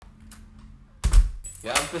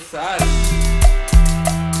Ya empezar.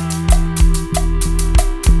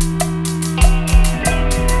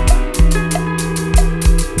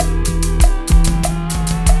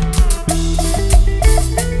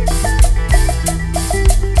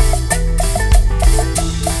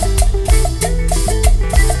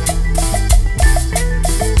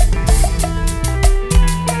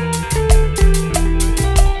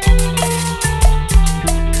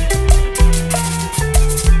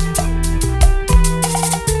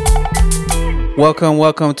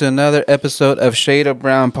 Welcome to another episode of Shade of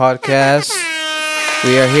Brown Podcast.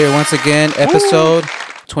 We are here once again, episode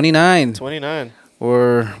 29. 29.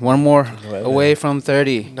 We're one more away from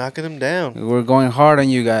 30. Knocking them down. We're going hard on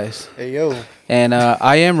you guys. Hey, yo. And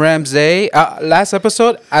I am Ramsey. Last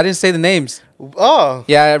episode, I didn't say the names. Oh.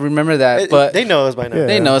 Yeah, I remember that. But they know us by now.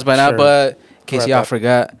 they know us by now. sure. But in case Right y'all back.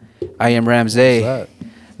 forgot, I am Ramsey. That?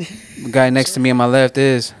 The guy next to me on my left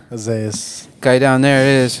is. Isaiah's. Guy down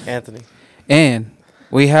there is. Anthony. And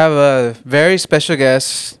we have a very special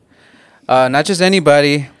guest. Not just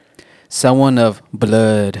anybody, someone of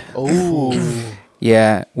blood. Oh.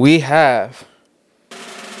 Yeah, we have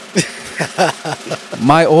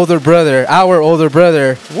my older brother, our older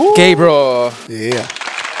brother, Woo. Gabriel. Yeah.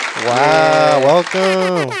 Wow.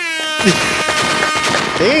 Welcome.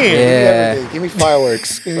 Damn. Yeah, Give me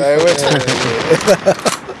fireworks. Give me yeah.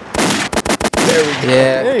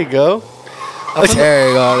 There you go. There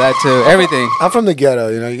you go. That too. Everything. I'm from the ghetto,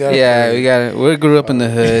 you know. You gotta Yeah, we got it. We grew up in the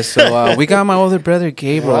hood, so we got my older brother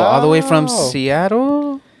Gabriel, all the way from Wow.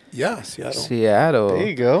 Seattle. Yeah, Seattle. Seattle. There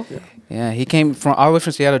you go. Yeah, he came from all the way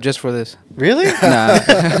from Seattle just for this. Really? Nah,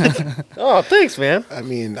 Oh, thanks, man. I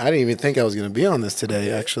mean, I didn't even think I was gonna be on this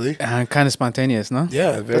today, actually. kind of spontaneous, no?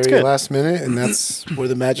 Yeah, very good. last minute, and that's where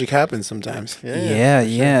the magic happens sometimes.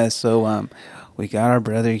 Yeah. So we got our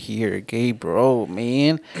brother here, Gabriel,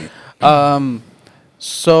 man.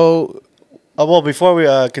 So Well, before we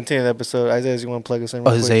continue the episode, Isaiah, you want to plug us in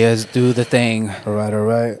real quick? Isaiah's do the thing. All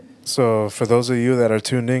right. So for those of you that are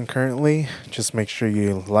tuned in currently, just make sure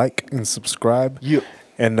you like and subscribe Yeah.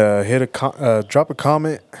 and drop a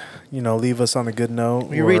comment. You know, leave us on a good note.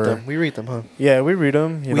 We read or- them. We read them, huh? Yeah, we read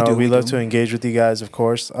them. We do, We we love do. to engage with you guys, of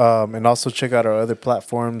course. And also check out our other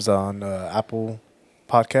platforms on Apple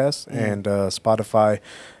Podcasts and Spotify.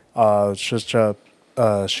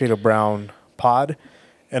 Shade of Brown Pod.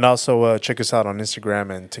 And also check us out on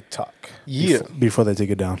Instagram and TikTok. Yeah. Before they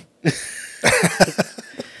take it down.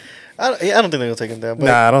 I don't think they're going to take them down. But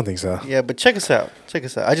Nah, I don't think so. Yeah, but check us out.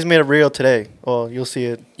 I just made a reel today. Well, you'll see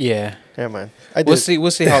it. Yeah, Never mind. we'll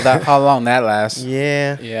see how long that lasts.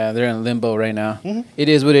 Yeah. Yeah, they're in limbo right now. Mhm. It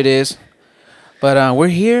is what it is. But we're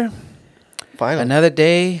here. Finally. Another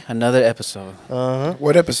day, another episode. Uh-huh.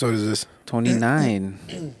 What episode is this?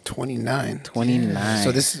 29. 29. 29.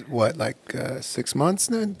 So this is what, like 6 months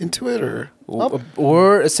into it, or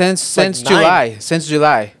or since Like July. Since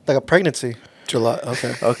July. Like a pregnancy. July?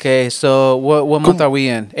 Okay. Okay, so what month are we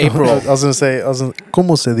in? April. I was going to say,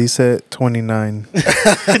 ¿Cómo se dice 29?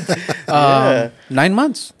 Yeah. 9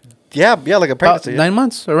 months. Yeah, like a pregnancy. 9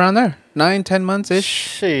 months, around there. 9-10 months ish.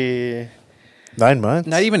 Shit. 9 months?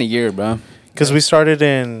 Not even a year, bro. Because we started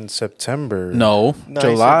in September. No, No,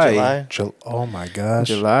 you said July. Oh my gosh.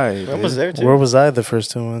 July. I was there too. Where was I the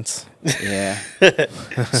first 2 months? Yeah.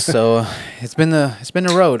 So it's been a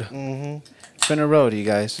road. Mm-hmm. It's been a road, you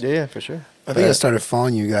guys. Yeah, for sure. I think I started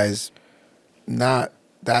following you guys not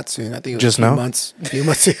that soon. I think it was Just a few now? months. A few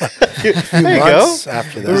months, yeah. There you months go.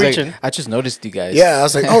 after I, We're was that. like, reaching. I just noticed you guys. Yeah, I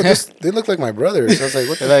was like, oh, they look like my brothers. I was like,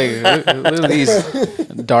 what the Like look at these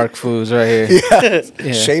dark fools right here.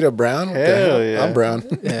 Yeah. Shade of brown? What the Hell hell? yeah. I'm brown.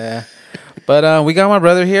 Yeah. But we got my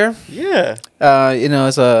brother here. Yeah.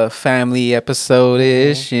 It's a family episode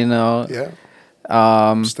ish, you know. Yeah,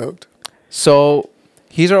 Um stoked. so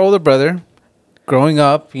he's our older brother. Growing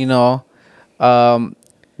up, you know,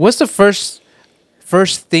 what's the first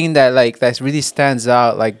thing that really stands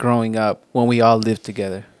out like growing up when we all lived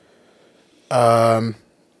together?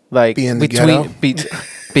 Like Being in the ghetto?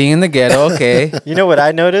 Being in the ghetto, okay. You know what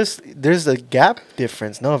I noticed? There's a gap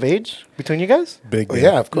difference, no, of age between you guys. Big. Oh,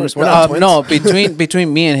 yeah, of course. We're not twins. No,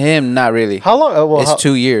 between me and him, not really. How long? It's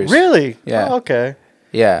 2 years. Really? Yeah. Oh, okay.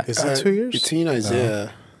 Yeah. Is it 2 years? Between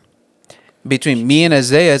Isaiah. Between me and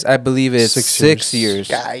Isaiah, I believe it's 6 6 years. years.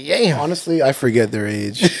 God, yeah. Honestly, I forget their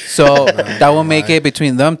age. So that will make it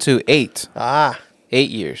between them two 8 Ah. 8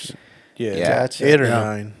 years. Yeah. Yeah. Gotcha. 8 or Yeah.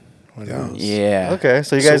 9. Who Yeah. knows? Yeah. Okay.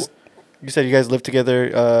 So you guys, you said you guys lived together.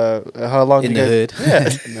 How long? In did the you hood.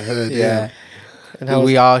 guys, Yeah. In the hood, Yeah. And how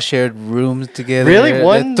We all shared rooms together. Really? The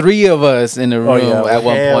One? 3 of us in a room yeah. at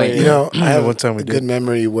one Hell point. yeah. You know, I have One time we a good did.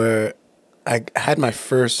 memory where I had my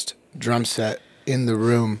first drum set in the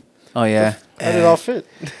room. Oh yeah. How did it all fit?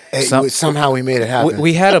 Somehow we made it happen.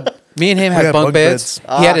 We had me and him had had bunk bunk beds.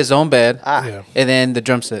 beds. He had his own bed, Yeah. and then the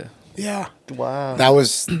drum set. yeah. Wow. That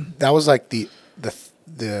was like the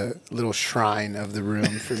little shrine of the room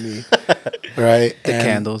for me, right? The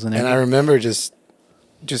candles and I everything. remember just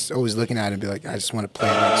always looking at it and be like, I just want to play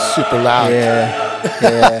it like super loud.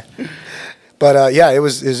 Yeah. But yeah, it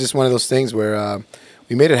was just one of those things where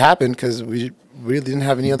we made it happen because we really didn't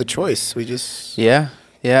have any other choice. We just Yeah.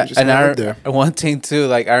 We just And kinda lived there. one thing too,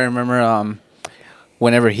 like I remember,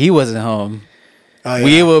 whenever he wasn't home, oh,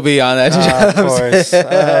 we will be on that. Of course.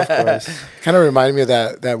 Of course. kind of reminded me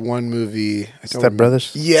of that one movie. I don't Step remember.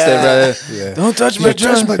 Brothers. Yeah. Step Brother. Yeah. Don't touch my Don't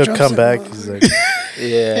touch drum. my He'll drum come set. back. He's like,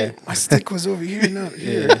 Yeah. My stick was over here, not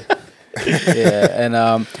here. Yeah. And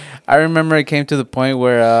I remember it came to the point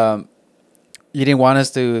where you didn't want us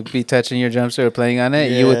to be touching your drum set or playing on it.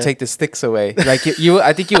 You would Yeah. take the sticks away. Like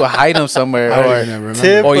I think you would hide them somewhere, I don't or even remember.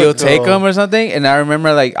 Tip- or you'll take Typical. them or something. And I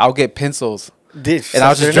remember like I'll get pencils Dude, and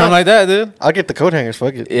I'll just drum like that, dude. I'll get the coat hangers.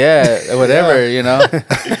 Fuck it. Yeah, whatever, you know.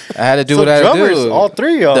 I had to do So what I had to drummers, do. all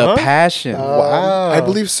three of y'all, The huh? passion. Wow. I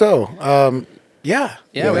believe so. Yeah.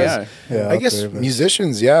 Yeah, we Yes. are. yeah, I guess okay, but-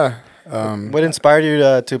 musicians, yeah. What inspired you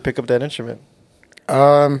to pick up that instrument?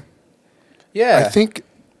 Yeah. I think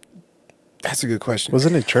that's a good question.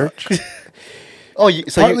 Wasn't it church? Oh,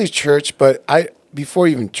 Partly church, but before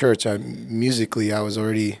even church, musically I was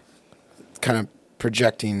already kind of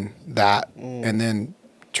projecting that, and then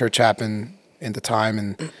church happened in the time,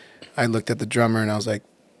 and I looked at the drummer and I was like,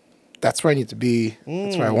 "That's where I need to be.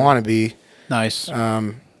 That's where I want to be, Nice.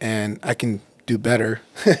 and I can do better."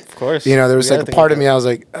 of course. You know, there was We like a gotta part of think me I was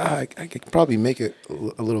like, I could probably make it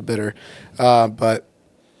a little better, but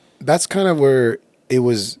that's kind of where it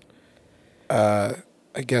was.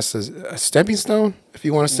 I guess a stepping stone, if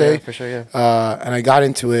you want to say. Yeah, for sure, yeah. And I got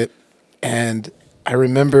into it, and I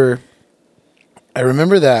remember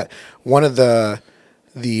that one of the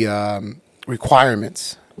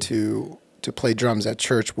requirements to play drums at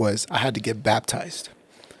church was I had to get baptized.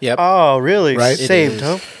 Yep. Oh, really? Right? Saved, It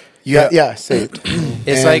huh? Yeah, saved.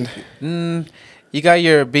 It's And- like you got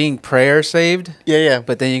your being prayer saved, Yeah, yeah.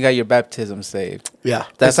 but then you got your baptism saved. yeah,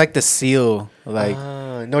 That's like the seal. Like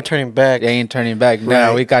No turning back. they ain't turning back. Now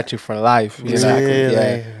Right. we got you for life. You know? Really?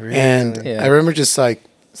 Yeah. Really? And Yeah. I remember just like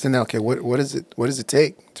saying, okay, what is it? What does it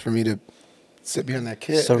take for me to sit behind that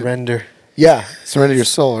kit? Surrender. Yeah, surrender your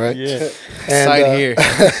soul, right? Yeah. And, Sign here.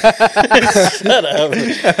 Shut up.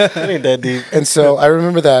 It ain't that deep. And so I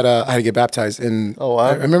remember that I had to get baptized, and Oh, wow.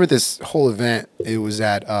 I remember this whole event. It was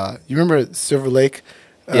at you remember Silver Lake?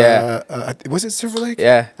 Yeah. Was it Silver Lake?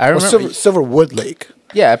 Yeah, I Or remember. Silverwood Lake.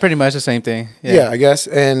 Yeah, pretty much the same thing. Yeah, I guess.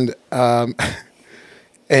 And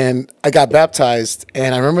and I got baptized,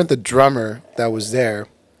 and I remember the drummer that was there.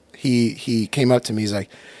 He came up to me. He's like,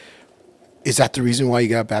 "Is that the reason why you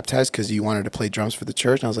got baptized? Because you wanted to play drums for the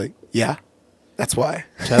church?" And I was like, "Yeah, that's why."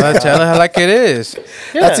 Tell her like it is.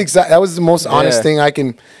 Yeah. That was the most honest Yeah. thing I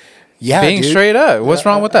can. Yeah, Being dude. straight up. What's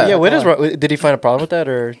wrong with that? Yeah, what is wrong? Did he find a problem with that,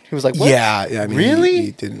 or he was like, what? Yeah, I mean, Really?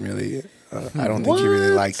 he didn't really. I don't think he really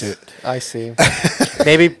liked it. I see.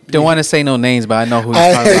 Maybe. Don't want to say no names, but I know who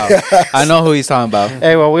he's talking about. I know who he's talking about.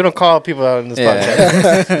 Hey, well, we don't call people out in this Yeah.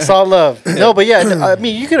 podcast. It's all love. No, but yeah, I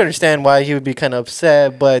mean, you can understand why he would be kind of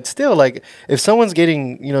upset, but still, like, if someone's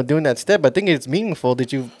getting, doing that step, I think it's meaningful.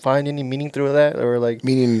 Did you find any meaning through that, or like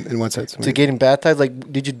Meaning in what sense? to getting baptized?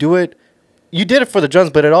 Like, did you do it? You did it for the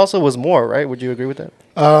drums, but it also was more, right? Would you agree with that?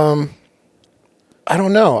 I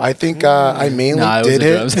don't know. I think I mainly Nah, it was did the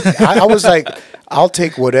it. drums. I was like, I'll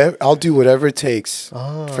do whatever it takes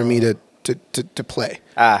for me to play.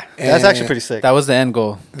 Ah, That's And actually pretty sick. that was the end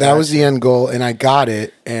goal. That was the end goal, and I got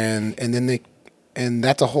it. And then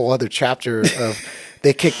that's a whole other chapter of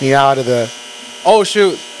they kicked me out of the. Oh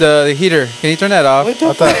shoot, the heater. Can you turn that off? I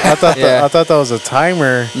thought Yeah. I thought that was a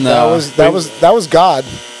timer. No. That was God.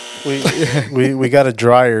 We got a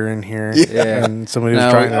dryer in here, Yeah. and somebody was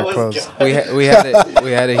No, drying that their clothes.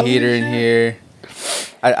 we had a heater in here.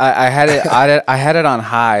 I had it on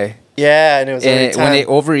high, yeah, and it was every and when it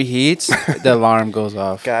time. overheats, the alarm goes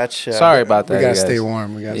off. Gotcha. Sorry about that. We gotta you guys. stay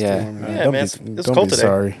warm. We gotta Yeah. stay warm. Yeah, Don't man, be, it's don't cold be today.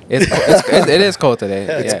 sorry. It is cold today.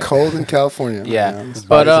 It's yeah. cold in California. Yeah. right now.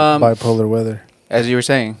 But Bipolar weather. as you were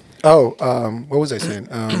saying, Oh, what was I saying?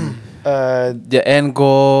 the end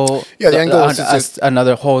goal. Yeah, the end goal was just-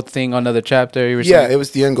 another whole thing, another chapter. You were Yeah, saying. it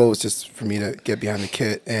was the end goal was just for me to get behind the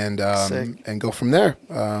kit and Sick. go from there.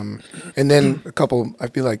 And then I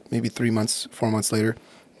feel like maybe 4 months later,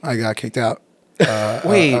 I got kicked out.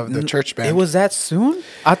 Wait, of the church band. It was that soon?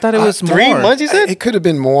 I thought it was 3 more. months, you said? It could have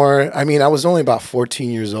been more. I mean, I was only about 14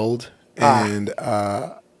 years old, and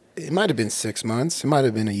it might have been 6 months. It might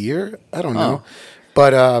have been a year. I don't Oh. know.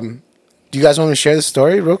 But do you guys want me to share the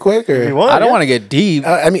story real quick? Or If you want, I don't yeah. want to get deep.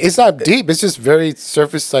 I mean, it's not deep. It's just very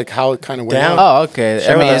surface, like how it kind of went Down. down. Oh, okay.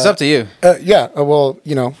 Sure. I mean, it's up to you. Yeah. Well,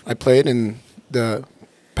 I played, and the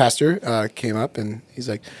pastor came up, and he's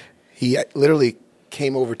like, he literally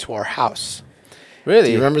came over to our house. Really?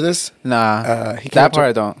 Do you remember this? Nah. He came that up to- part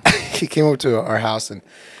I don't. He came over to our house and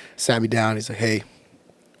sat me down. He's like, "Hey,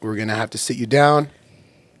 we're gonna have to sit you down.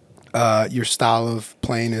 Your style of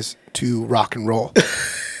playing is too rock and roll."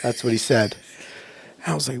 That's what he said.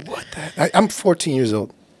 I was like, "What the?" I'm 14 years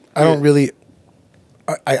old. I don't really.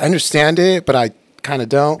 I understand it, but I kind of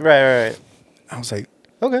don't. Right. I was like,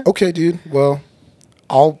 Okay. "Okay, dude. Well,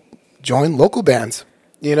 I'll join local bands.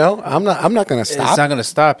 I'm not gonna stop. It's not going to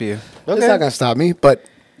stop you. It's not gonna stop me." But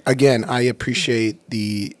again, I appreciate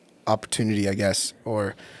the opportunity, I guess,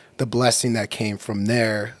 or the blessing that came from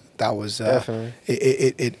there. That was Definitely.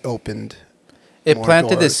 It opened. It more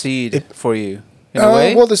planted the doors. seed for you, in a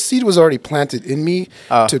way. Well, the seed was already planted in me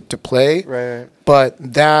Oh. to play, Right. but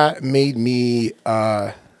that made me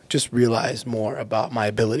just realize more about my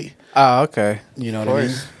ability. Oh, okay. You know Of what I mean?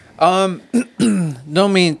 course.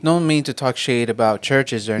 No mean to talk shade about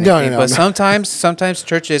churches or No, anything, no, but no. sometimes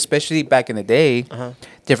churches, especially back in the day,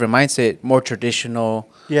 different mindset, more traditional.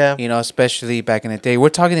 Yeah. Especially back in the day. We're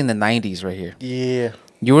talking in the '90s right here. Yeah.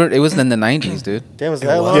 It was in the '90s, dude. Damn, was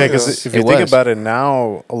that long Yeah, ago? because if you It think was. about it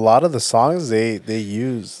now, a lot of the songs they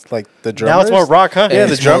use like the drummers. Now it's more rock, huh? Yeah,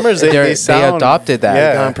 the It's more- drummers they sound adopted that.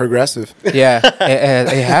 Yeah. Gone progressive. Yeah,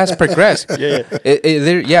 it has progressed. Yeah.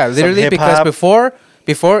 Literally because hip-hop.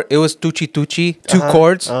 before it was tucci, two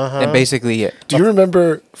chords, and basically it. Do you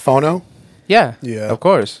remember Phono? Yeah, Yeah. of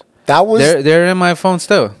course. That was They're in my phone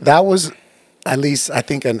still. that was at least I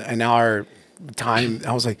think in our time.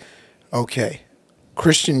 I was like, okay,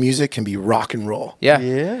 Christian music can be rock and roll. Yeah,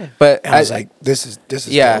 Yeah. But And I was like, this is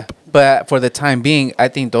yeah, dope. but for the time being, I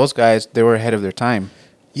think those guys they were ahead of their time.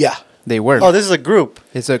 Yeah. They were. Oh, this is a group.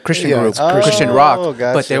 It's a Christian Yeah, group, it's Christian. Christian Oh, rock, but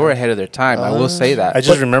gotcha. they were ahead of their time. I will say that. I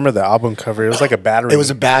just remember the album cover. It was like a battery. It was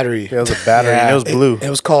a battery. Yeah, it was a battery. Yeah. And it was blue. It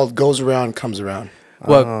was called "Goes Around Comes Around."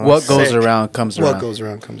 What goes sick. around comes around. What goes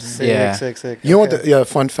around comes around. Sick, Yeah. sick. You know what? Okay. The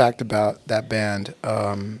fun fact about that band,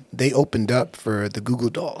 they opened up for the Goo Goo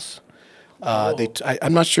Dolls.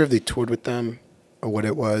 I'm not sure if they toured with them or what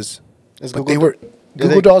it was, Is but Goo they Goo were. do Goo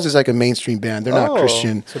they- Goo Dolls is like a mainstream band. They're not Oh.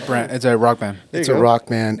 Christian. It's a brand. It's a rock band. There It's you a go. rock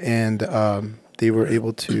band, and they were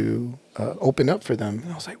able to open up for them.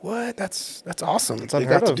 And I was like, "What? That's awesome! They unheard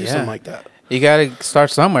got to of. do Yeah. something like that." You gotta start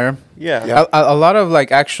somewhere. Yeah. Yeah. A lot of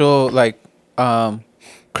like actual like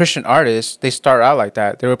Christian artists, they start out like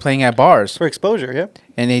that. They were playing at bars, For exposure, yeah.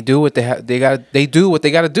 and they do what they do what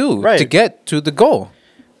they got to do Right. to get to the goal.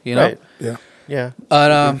 You know. Right. Yeah. Yeah.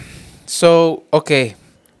 But so okay,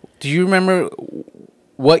 do you remember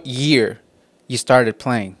what year you started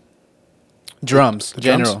playing drums? The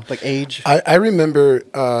drums? General. Like age. I remember,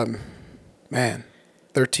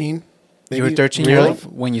 13. You were maybe? 13 Really? years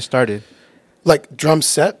old when you started. Like drum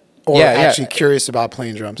set, or Yeah, yeah. actually curious about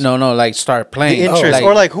playing drums. No, like start playing. The interest.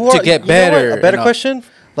 Or like who are to get you know better? what? A better you know? question?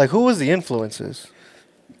 Like who was the influences?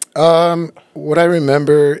 What I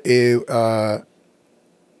remember is, oh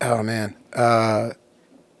man,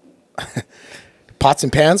 pots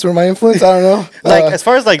and pans were my influence. I don't know. Like as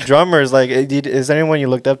far as like drummers, like is there anyone you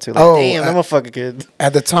looked up to? Like, Oh, damn, I'm a fucking kid.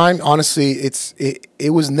 At the time, honestly, it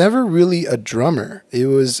was never really a drummer. It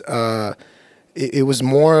was it was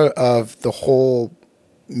more of the whole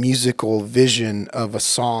musical vision of a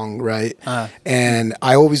song, right? And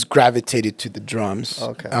I always gravitated to the drums.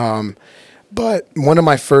 Okay. But one of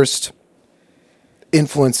my first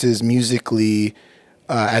influences musically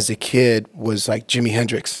as a kid was like Jimi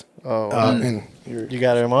Hendrix. Oh, And you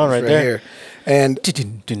got him on right there. here. And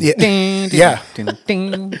Yeah.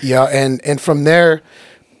 yeah, and from there,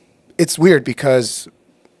 it's weird because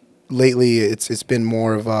lately it's been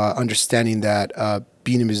more of understanding that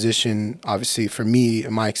being a musician, obviously for me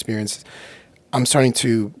in my experience, I'm starting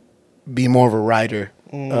to be more of a writer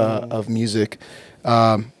of music.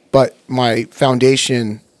 But my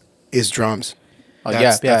foundation is drums. Oh,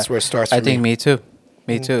 That's where it starts. I for think me too.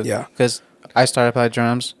 Me too. Yeah. Because I started playing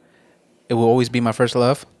drums. It will always be my first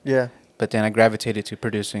love. Yeah. But then I gravitated to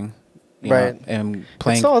producing. you Right. know, and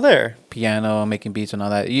playing It's all there. piano, making beats and all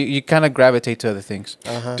that. You kind of gravitate to other things.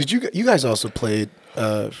 Uh-huh. Did you guys also played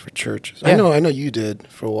for church? Yeah. I know you did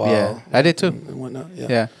for a while. Yeah, I did too. And whatnot. Yeah.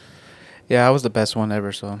 Yeah. Yeah, I was the best one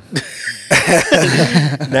ever, so.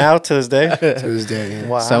 Now to this day. To this day. Yeah.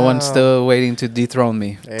 Wow. Someone's still waiting to dethrone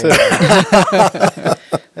me. Hey.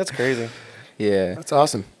 That's crazy. Yeah. That's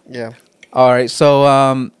awesome. Yeah. All right.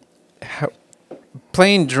 So,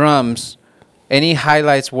 playing drums, any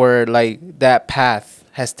highlights where like that path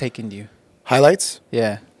has taken you? Highlights?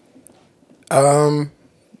 Yeah.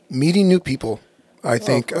 Meeting new people. I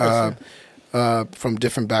think course, from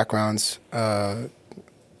different backgrounds,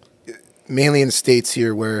 mainly in the States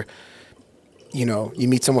here, where you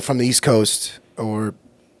meet someone from the East Coast or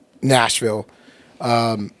Nashville.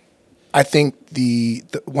 I think the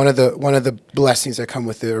one of the blessings that come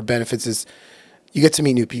with it or benefits is you get to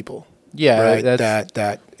meet new people. Yeah, right. that's-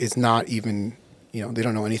 That is not even they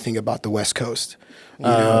don't know anything about the West Coast.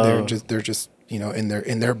 Oh. They're just in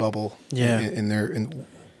their bubble. Yeah. in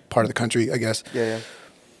part of the country, I guess. Yeah.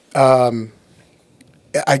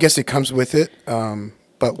 I guess it comes with it.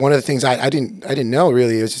 But one of the things I didn't know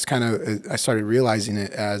really, it was just kind of, I started realizing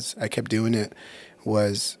it as I kept doing it,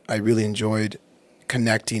 was I really enjoyed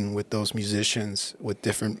connecting with those musicians with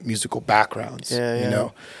different musical backgrounds. Yeah, yeah. You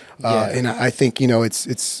know, Yeah. and I think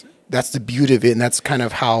it's that's the beauty of it, and that's kind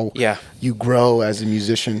of how Yeah. you grow as a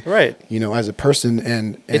musician, Right. as a person,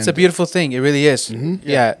 and It's a beautiful thing. It really is. Mhm.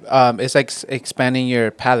 Yeah. It's like expanding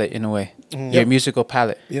your palette in a way, your Yep. musical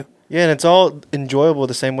palette. yeah. Yeah, and it's all enjoyable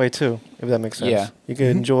the same way too, if that makes sense. Yeah. You could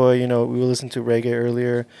enjoy, we listened to reggae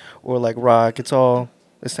earlier or like rock. It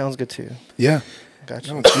sounds good to you. Yeah.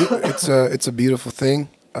 Gotcha. No, it's a beautiful thing.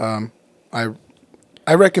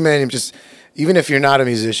 I recommend him, just even if you're not a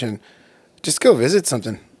musician, just go visit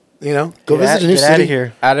something. Go visit a new Get city. out of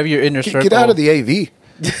here. Out of your inner circle. Get out of the AV.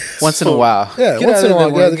 once in a while. Yeah, Get once out in a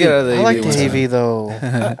of while, the- get out of get the- out of the I like AV the once in a AV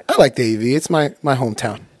though. I like the AV. It's my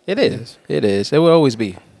hometown. It is. It is. It will always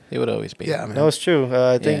be. It would always be. Yeah, man. No, it's true.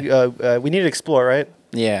 I think we need to explore, right?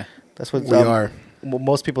 Yeah. That's what We are.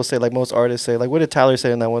 Most people say. Like most artists say. Like what did Tyler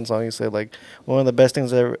say in that one song? He said like one of the best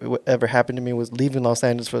things that ever happened to me was leaving Los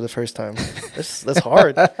Angeles for the first time. that's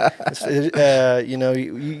hard.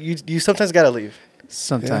 You sometimes gotta leave.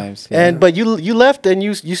 Sometimes. But you left and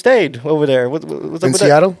you stayed over there. What's up In with that?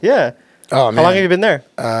 Seattle? Yeah. Oh man. How long have you been there?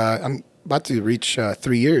 I'm about to reach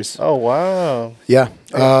 3 years. Oh wow. Yeah.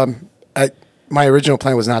 My original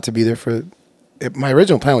plan was not to be there my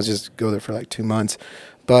original plan was just go there for like 2 months,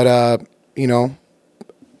 but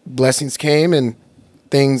blessings came and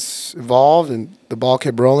things evolved and the ball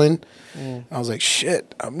kept rolling. I was like,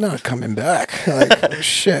 shit, I'm not coming back. Like,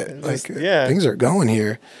 shit, like yeah. things are going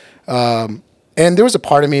here. And there was a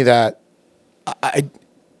part of me that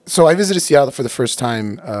so I visited Seattle for the first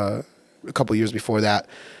time a couple years before that.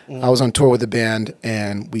 I was on tour with the band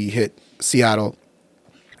and we hit Seattle.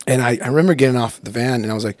 And I remember getting off the van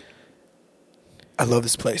and I was like, I love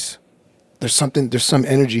this place. There's some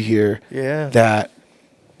energy here Yeah. that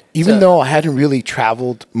even though I hadn't really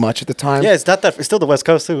traveled much at the time. Yeah, it's not that. It's still the West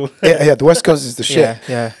Coast too. Yeah, the West Coast is the shit.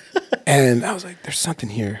 Yeah. And I was like, there's something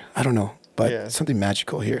here. I don't know, but Yeah. something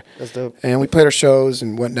magical here. That's dope. And we played our shows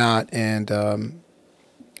and whatnot. And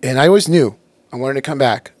I always knew I wanted to come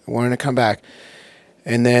back.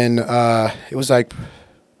 And then it was like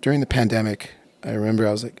during the pandemic, I remember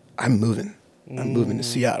I was like, I'm moving to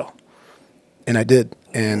Seattle. And I did.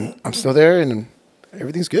 And I'm still there and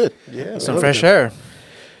everything's good. Yeah. Some fresh air.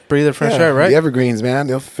 Breathe the fresh Yeah, air, right? The evergreens, man,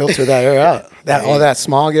 they'll filter that air out. All that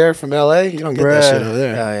smog air from LA, you don't get that shit over Oh,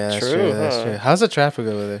 there. yeah, that's True, true. That's huh? true. How's the traffic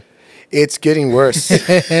over there? It's getting worse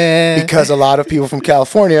because a lot of people from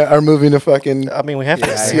California are moving to fucking. I mean, we have to.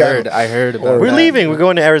 Yeah, Seattle. I heard about We're that. leaving. We're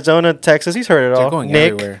going to Arizona, Texas. He's heard it all. They're going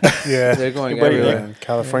Nick. everywhere. Yeah. They're going Everybody- everywhere. Yeah,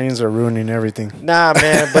 Californians are ruining everything. Nah,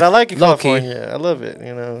 man. But I like it, Low key. California. I love it.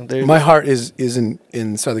 There's, My heart is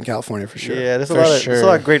in Southern California for sure. Yeah, there's a For lot of sure. there's a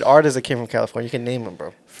lot of great artists that came from California. You can name them,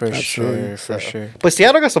 bro. For Absolutely. sure. For sure. But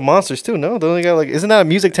Seattle got some monsters too. No, they only got isn't that a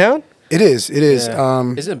music town? It is. Yeah.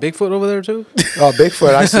 Isn't Bigfoot over there too? Oh,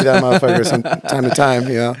 Bigfoot! I see that motherfucker from time to time.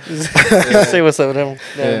 Say what's up with them.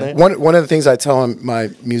 Yeah. One of the things I tell my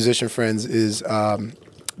musician friends is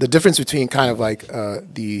the difference between kind of like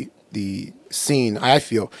the scene. I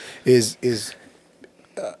feel is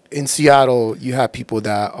in Seattle you have people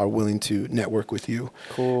that are willing to network with you.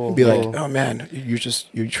 Cool. Be like, Cool. oh man,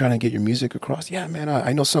 you're trying to get your music across. Yeah, man,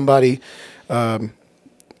 I know somebody.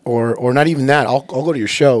 Or not even that. I'll go to your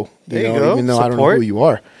show. There you go. Even though I don't know Support. who you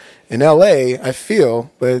are. In LA, I feel,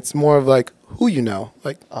 but it's more of like who you know,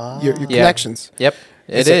 like your Yeah. connections. Yep.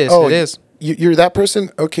 It's It like, is. oh, It is. You're that person.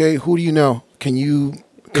 Okay, who do you know? Can you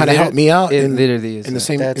kind of help me out? It literally is in the that.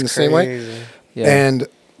 same That's in the same way. crazy. Yeah. And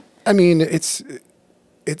I mean, it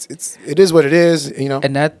is what it is.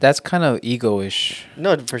 And that's kind of ego-ish.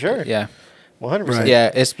 No, for sure. Yeah. 100%. Right.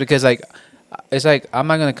 Yeah. It's because it's like I'm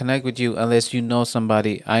not gonna connect with you unless you know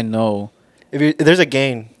somebody I know. If there's a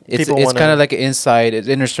gain, It's wanna- kind of like an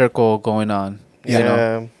inner circle going on. yeah. You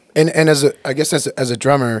know? And as a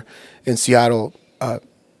drummer in Seattle,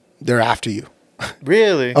 they're after you.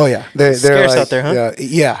 Really? Oh yeah, they're Scarce like, out there, huh?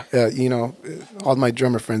 Yeah, you know, all my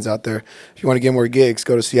drummer friends out there. If you want to get more gigs,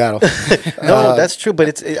 go to Seattle. No, that's true, but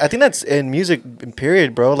I think that's in music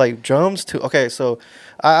period, bro. Like drums too. Okay, so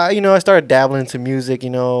I started dabbling into music.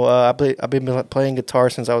 I've been playing guitar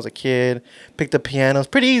since I was a kid. Picked up piano. It's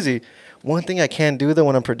pretty easy. One thing I can't do though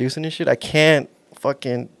when I'm producing this shit, I can't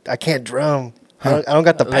drum. I don't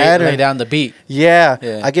got the pattern. Lay down the beat. Yeah,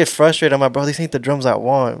 Yeah. I get frustrated. I'm like, bro, these ain't the drums I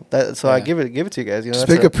want. So I Yeah. give it to you guys. Just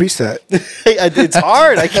pick a preset. It's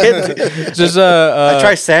hard. I can't. Just I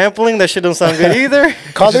try sampling. That shit don't sound good either.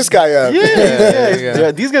 Call this guy up.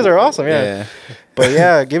 Yeah. These guys are awesome. Yeah. Yeah. But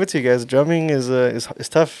yeah, give it to you guys. Drumming is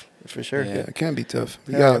tough for sure. Yeah. Yeah, it can be tough.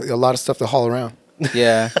 You got a lot of stuff to haul around.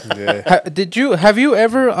 Yeah. Yeah. Have you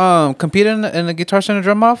ever competed in a Guitar Center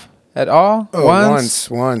drum off at all? Oh, once.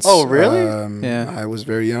 Oh, really? Yeah. I was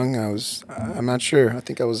very young. I'm not sure. I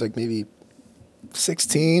think I was like maybe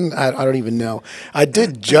 16. I don't even know. I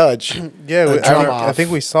did judge. Yeah, a drum I off.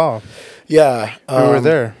 think we saw. Yeah. We were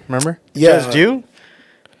there. Remember? Yeah. Just you?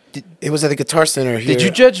 It was at the Guitar Center here. Did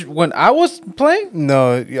you judge when I was playing?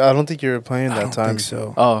 No, I don't think you were playing I that don't time. think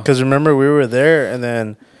so. Oh. Because remember, we were there, and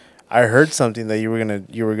then I heard something that you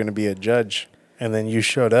were gonna be a judge, and then you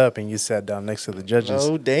showed up and you sat down next to the judges.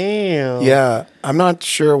 Oh damn. Yeah. I'm not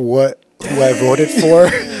sure who I voted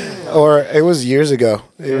for, or it was years ago.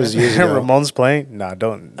 It was years ago. Ramon's playing. Nah,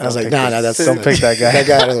 don't. I was like, pick nah, this. that's don't pick that guy. That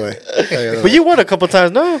guy out of the way. That guy out of the But way. you won a couple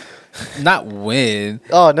times, no? Not win.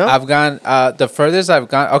 Oh no. I've gone the furthest I've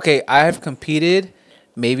gone. Okay, I have competed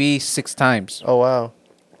maybe 6 times. Oh wow.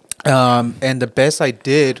 And the best I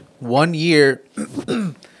did one year,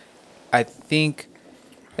 I think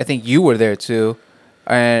you were there too,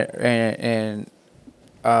 and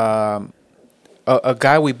a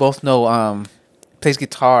guy we both know plays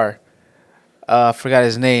guitar. Forgot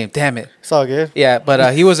his name. Damn it. It's all good. Yeah,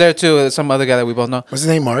 but he was there too. Some other guy that we both know. What's his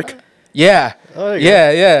name? Mark. Yeah. Oh, there you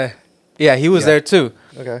go. Yeah. He was Yeah. there too.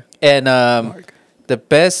 Okay. And Mark. the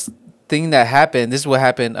best thing that happened. This is what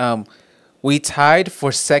happened. We tied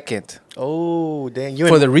for second Oh damn.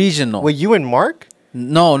 for the regional. Wait, you and Mark?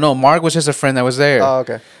 No, Mark was just a friend that was there. Oh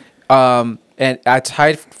okay. And I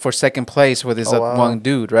tied for second place with this Oh, wow. one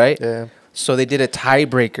dude, right? Yeah. So they did a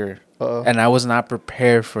tiebreaker, Uh-oh. and I was not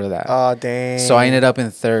prepared for that. Oh dang. So I ended up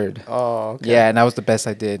in third. Oh okay. Yeah, and that was the best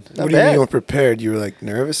I did. Not What do you mean bad. you were prepared? You were like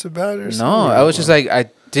nervous about it or No, something? I was just like, I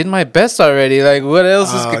did my best already. Like, what else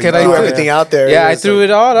Oh, can you I threw do? everything out there. Yeah, I was threw like-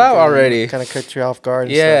 it all out already. Kind of cut you off guard.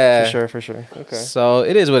 And Yeah. stuff. For sure. Okay. So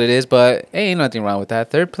it is what it is, but ain't nothing wrong with that.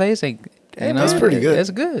 Third place, ain't, Hey, that's pretty good. It's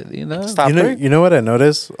good, you know. Stop. You know what I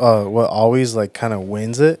noticed? What always like kind of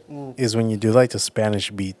wins it is when you do like the Spanish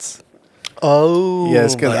beats. Oh.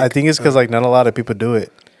 Yes, because I think it's because like not a lot of people do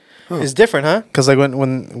it. It's different, huh? Because like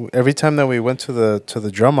when every time that we went to the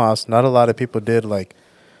drum offs, not a lot of people did like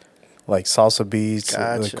salsa beats,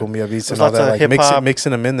 like Gotcha. cumbia beats, There's and all lots that. of Like hip-hop.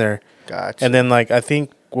 mixing them in there. Gotcha. And then like I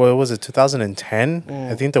think what was it 2010?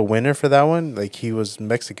 I think the winner for that one, like he was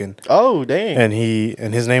Mexican, oh dang.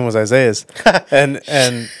 and his name was Isaias, and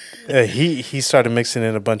he started mixing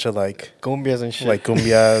in a bunch of like Cumbias and shit.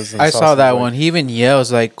 cumbias. And I saw salsa, that like- one. He even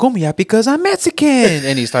yells like "Cumbia" because I'm Mexican,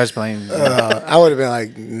 and he starts playing. I would have been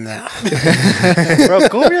like, nah. Bro,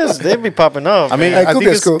 cumbias, they be popping off. I mean, Hey, I think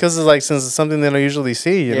cumbia's it's cool. because it's like since it's something they don't usually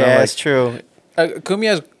see, you yeah, know, like it's true.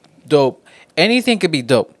 Cumbia's dope. Anything could be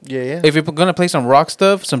dope. Yeah, yeah. If you're gonna play some rock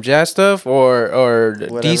stuff, some jazz stuff, or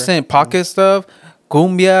Whatever. decent pocket stuff,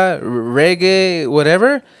 cumbia, reggae,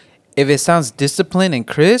 whatever. If it sounds disciplined and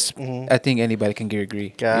crisp, I think anybody can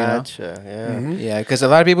agree. Gotcha. Yeah. You know? Yeah, because a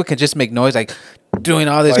lot of people can just make noise like doing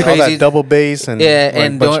all this like all crazy that double bass and yeah, like,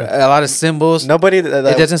 and bunch doing of- a lot of cymbals. Nobody.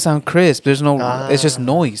 It doesn't sound crisp. There's no. It's just Ah.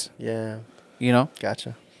 noise. Yeah. You know.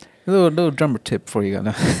 Gotcha. Little drummer tip for you.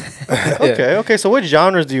 Okay. Okay. So, what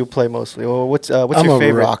genres do you play mostly, or what's I'm your a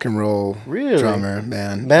favorite? rock and roll Really? drummer,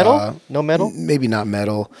 man. Metal? No metal? Maybe not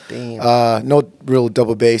metal. Damn. No real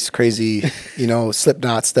double bass, crazy,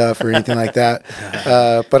 Slipknot stuff or anything like that.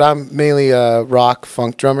 But I'm mainly a rock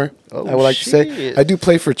funk drummer. Oh, I would like to say shit. I do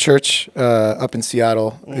play for church up in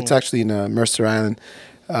Seattle. It's actually in Mercer Island.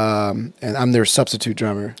 And I'm their substitute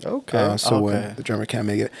drummer. Okay. So Okay. when the drummer can't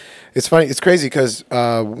make it, it's funny. It's crazy because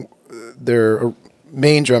their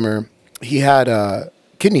main drummer, he had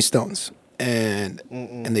kidney stones, and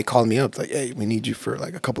they called me up like, "Hey, we need you for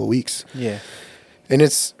like a couple of weeks." Yeah. And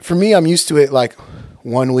it's for me, I'm used to it like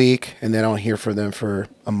 1 week, and then I don't hear from them for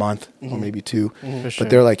a month or maybe 2. For But sure.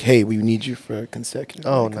 they're like, "Hey, we need you for consecutive,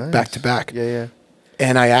 Oh, like, nice. back to back." Yeah, yeah.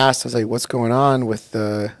 And I asked, I was like, "What's going on with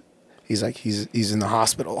the?" He's like, he's in the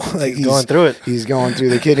hospital. Like He's going through it. He's going through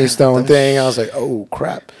the kidney stone thing. I was like, "Oh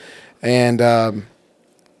crap!" And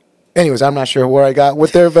anyways, I'm not sure where I got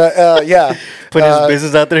with there, but yeah. Putting his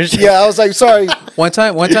business out there and shit. Yeah, I was like, sorry. One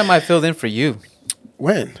time I filled in for you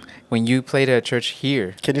When? when you played at a church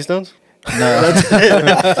here. Kidney stones? No,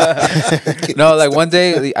 no, like one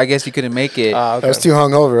day I guess you couldn't make it. I was too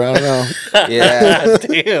hungover. I don't know. Yeah,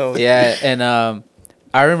 Damn. yeah, and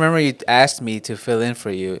I remember you asked me to fill in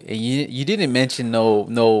for you, and you didn't mention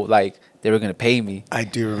no like they were gonna pay me. I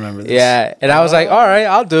do remember this. Yeah, and I was like, all right,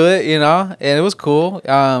 I'll do it, and it was cool.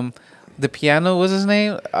 The piano was his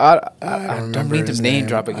name. I don't remember mean to his name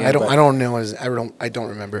drop again. I but- don't know his. I don't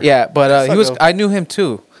remember. Yeah, but he was. dope. I knew him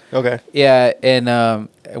too. Okay. Yeah, and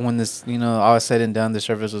when this, all was said and done, the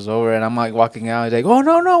service was over, and I'm like walking out. He's like, "Oh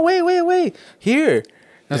no, wait, here." And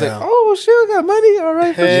I was Yeah. like, "Oh shit, I got money. All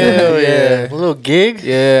right, for Hell sure." yeah. A little gig?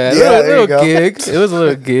 Yeah, Yeah, there little you go. gig. It was a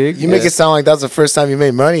little gig. You make it sound like that's the first time you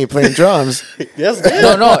made money playing drums. Yes.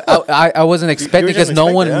 No, I wasn't expecting because just no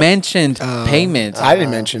one expecting, mentioned payment. I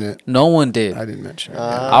didn't mention it. No one did. I didn't mention it.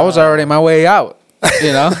 I was already my way out.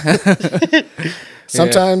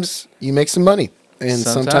 Sometimes you make some money, and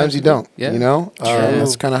sometimes you don't. Yeah.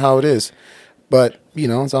 That's kind of how it is. But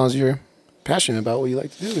as long as you're passionate about what you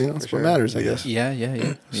like to do, that's what matters, I guess.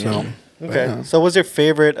 Yeah. So Okay. yeah. So what's your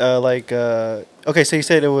favorite, okay, so you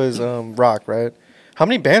said it was rock, right? How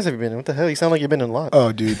many bands have you been in? What the hell? You sound like you've been in a lot.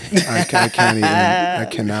 Oh, dude, I can't even. I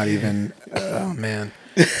cannot even. Oh man,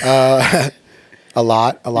 a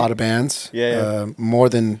lot of bands. Yeah. More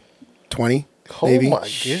than 20, Oh maybe. my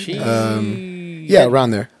goodness. Yeah,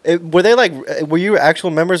 around there. Were they were you actual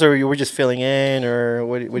members or you were just filling in or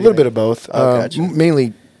what? A little bit of both. Oh, gotcha.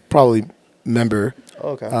 Mainly, probably member.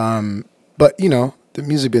 Okay. But the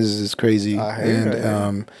music business is crazy, I hear and it, yeah.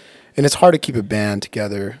 and it's hard to keep a band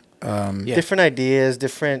together. Yeah. Different ideas,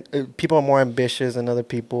 different people are more ambitious than other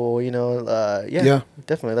people. Yeah.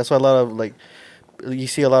 Definitely. That's why a lot of you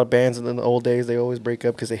see a lot of bands in the old days. They always break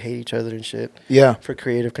up because they hate each other and shit Yeah, for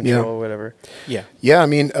creative control Yeah. or whatever. Yeah. yeah. I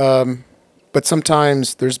mean, but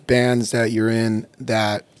sometimes there's bands that you're in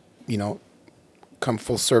that come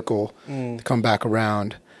full circle, come back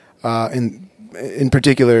around. And in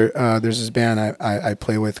particular, there's this band I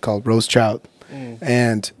play with called Rosechild,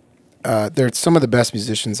 and they're some of the best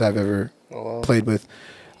musicians I've ever played with.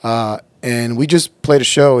 And we just played a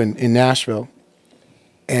show in Nashville,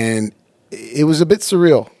 and it was a bit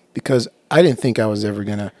surreal because I didn't think I was ever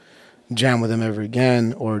gonna jam with them ever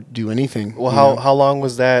again or do anything. Well, how long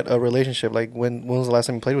was that a relationship? Like when was the last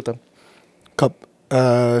time you played with them?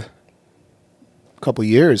 Couple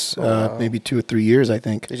years, Wow. maybe 2 or 3 years, I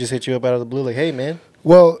think. They just hit you up out of the blue, like, "Hey, man."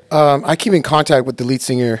 Well, I keep in contact with the lead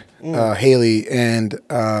singer, Haley, and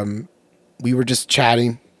we were just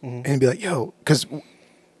chatting and be like, yo,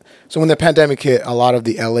 so when the pandemic hit, a lot of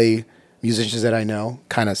the LA musicians that I know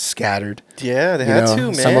kind of scattered. Yeah, they had to,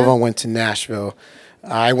 man. Some of them went to Nashville.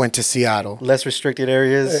 I went to Seattle. Less restricted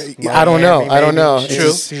areas. I don't know. Miami, I don't maybe. know. Shit.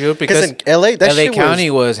 It's- True. Because Because in LA, that LA shit County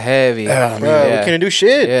was heavy. Oh, bro, man. we couldn't do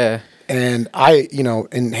shit. Yeah. And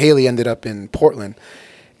and Haley ended up in Portland.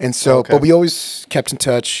 And so, Okay. but we always kept in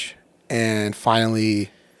touch. And finally,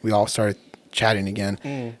 we all started chatting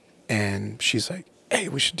again. And she's like, hey,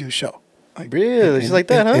 we should do a show. Like, Really? She's like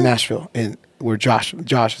that, huh? In Nashville. And where Josh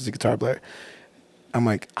is the guitar player. I'm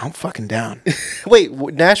like, I'm fucking down. Wait,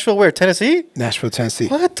 Nashville, where? Tennessee? Nashville, Tennessee.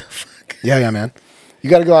 What the fuck? Yeah, man. You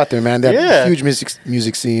got to go out there, man. That Yeah. huge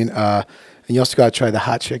music scene. And you also got to try the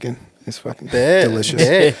hot chicken. It's fucking Bet, delicious.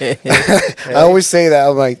 bet. I always say that.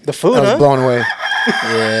 I'm like, The food, I was huh? blown away.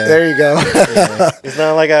 Yeah. There you go. It's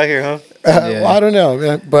not like out here, huh? Yeah. Well, I don't know,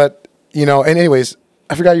 man. But, and anyways,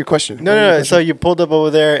 I forgot your question. What was your No. question? So you pulled up over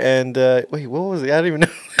there and, wait, what was it? I don't even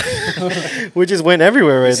know. We just went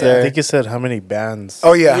everywhere right I there. think you said how many bands.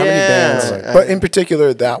 Oh, yeah. How many Yeah. bands? But in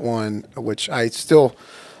particular, that one, which I still...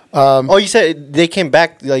 Oh, you said they came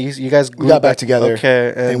back. Like you guys we glued got back together.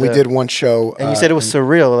 Okay, And we did one show. And you said it was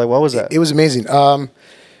surreal. Like, what was that? It was amazing.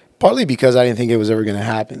 Partly because I didn't think it was ever going to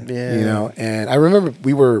happen. Yeah. And I remember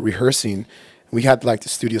we were rehearsing. We had like the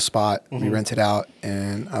studio spot. We Mm-hmm. rented out,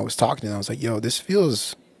 and I was talking to them. I was like, "Yo, this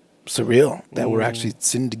feels surreal that we're actually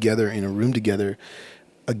sitting together in a room together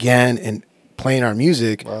again and playing our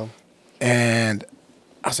music." Wow. And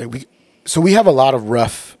I was like, we have a lot of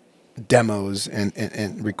rough demos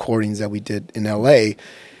and recordings that we did in LA,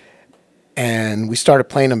 and we started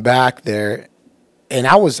playing them back there. And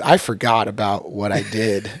I forgot about what I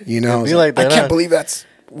did, I was be like that, I can't huh? believe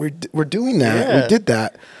we're doing that. Yeah. We did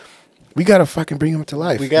that. We gotta fucking bring them to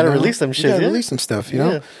life. We gotta you know? release them We shit, gotta yeah. release some stuff,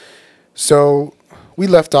 Yeah. So we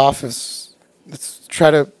left off as let's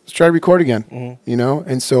try to record again, Mm-hmm.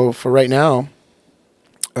 And so for right now,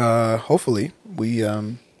 hopefully we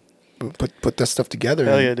put that stuff together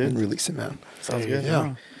Hell yeah, dude. and release it, man. Sounds good.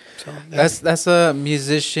 Yeah. So, yeah. That's a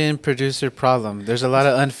musician producer problem. There's a lot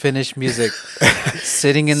of unfinished music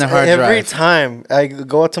sitting in the hard Every drive. time I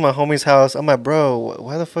go out to my homie's house, I'm like, bro,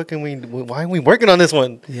 why the fuck why are we working on this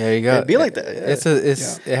one? There you go. It'd be like that.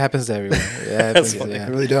 Yeah. It happens to everyone. It happens, funny. It yeah.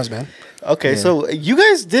 really does, man. Okay, Yeah. so you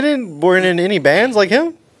guys weren't in any bands like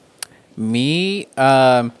him? Me,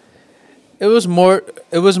 it was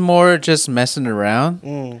more just messing around.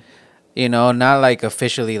 Mm. You know, not like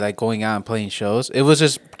officially like going out and playing shows. It was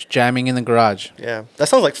just jamming in the garage. Yeah, that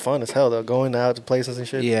sounds like fun as hell though. Going out to places and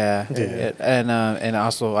shit. Yeah. Yeah. And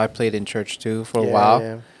also I played in church too for a Yeah, while.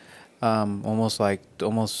 yeah.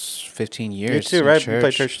 Almost 15 years. You too, in right? You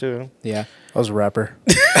played church too. Yeah. I was a rapper.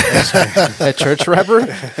 A church rapper?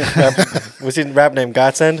 What's his rap name?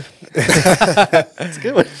 Godsend. It's a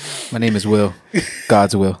good one. My name is Will.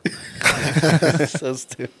 God's Will. So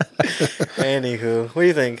stupid. Anywho, what do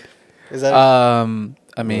you think? Is that?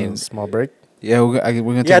 I mean, Small break. yeah, we're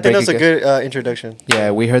gonna take yeah, I a think break that's a again. good introduction.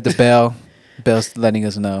 Yeah, we heard the bell. Bell's letting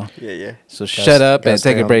us know. Yeah, yeah. So shut up and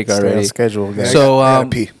take a break Stay on already. schedule, guys. So, I gotta um,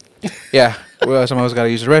 pee. Yeah, well, some of us gotta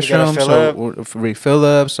use the gotta restroom, fill so up. we'll refill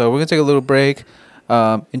up. So we're gonna take a little break.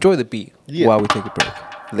 Enjoy the beat Yeah. while we take a break.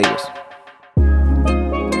 Latest.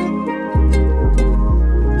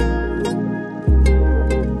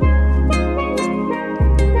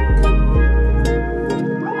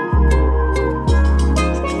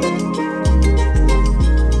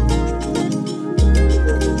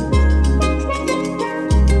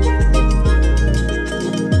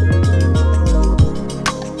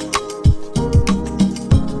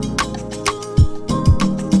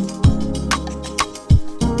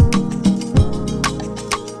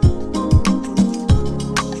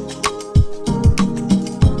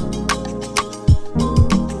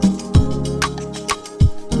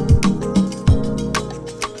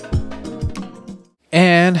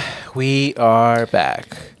 And we are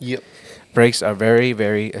back. Yep. Breaks are very,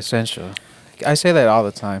 very essential. I say that all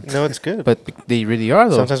the time, No, it's good. but they really are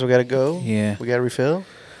though. Sometimes we gotta go. Yeah. We gotta refill.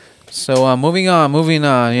 So moving on.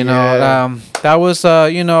 You know, Yeah. that was a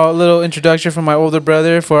little introduction from my older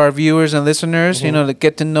brother for our viewers and listeners. You know, to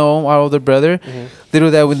get to know our older brother.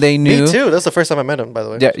 Little that they knew. Me too. That's the first time I met him, by the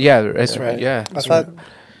way. Yeah, that's Yeah. right. Yeah, I thought.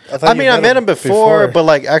 I mean, I met him before, but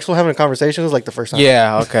like actual having a conversation was like the first time.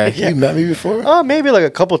 yeah. Okay. Yeah. You met me before? Oh, maybe like a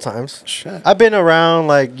couple times. Shit. I've been around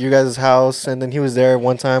like you guys' house, and then he was there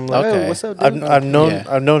one time. Like, Okay. hey, what's up, dude? I've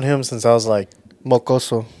known him since I was like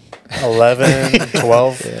Mocoso. 11,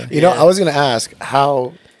 12 Yeah. You know, I was gonna ask,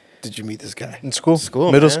 how did you meet this guy? in school,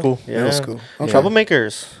 man. middle school. Yeah. Middle school. Okay.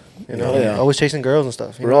 Troublemakers. You know, Yeah. always chasing girls and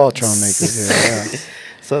stuff. you We're know? all troublemakers here. Yeah.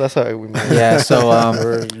 So that's how we met. Yeah. So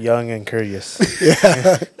We're young and curious.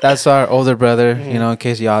 that's our older brother. Mm-hmm. You know, in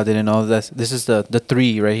case y'all didn't know, this is the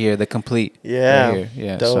three right here, the complete. Yeah. Right here.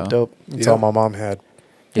 Yeah. Dope, so, dope. That's Yeah. all my mom had.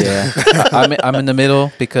 Yeah. I'm in the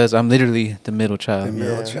middle because I'm literally the middle The child.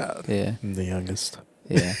 middle Yeah. child. Yeah. I'm the youngest.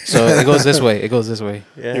 Yeah. So it goes this way. It goes this way.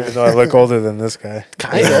 Yeah. Even though I look older than this guy.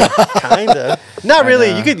 Kinda. Kinda. Not I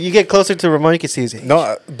really. know. You get closer to Ramon, you can see his age.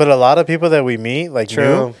 No, but a lot of people that we meet, like True.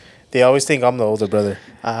 new, they always think I'm the older brder.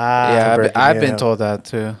 Ah. Yeah, compared to I've me been and told that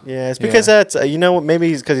too. Yeah, it's because that's maybe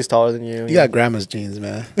he's because he's taller than you. You got grandma's genes,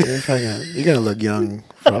 man. You're gonna look young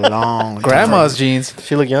for a long time. Grandma's jeans.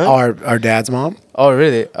 She look young. Our dad's mom. Oh,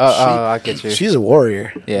 really? I get you. She's a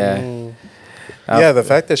warrior. Yeah. Mm. Yeah, the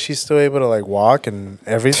fact that she's still able to like walk and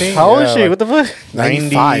everything. How old yeah, is she? like What the fuck?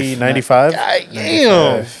 90, 95. God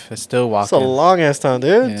damn. It's still That's a walking. long ass time,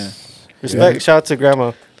 dude. Yeah. Respect. Yeah. Shout out to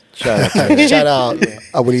grandma. Shout out. Shout out,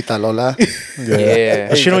 Abuelita Lola. Yeah.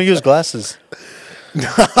 And she don't use glasses.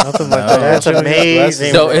 Nothing like that. That's She don't use amazing.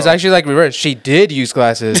 glasses. No, it's actually like reverse. She did use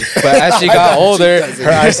glasses, but as she got older,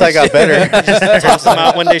 Her eyesight got better. Tossed them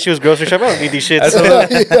out one day. She was grocery shopping. I don't need these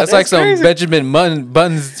shits. that's like some Benjamin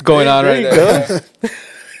Buns going on There right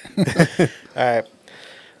you there. go.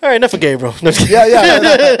 All right. Enough of Gabriel. No, just kidding.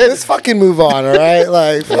 Yeah. Let's fucking move on, all right?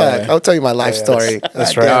 Like, fuck. I'll tell you my life story.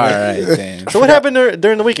 That's All right. right, damn. So what happened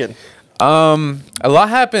during the weekend, A lot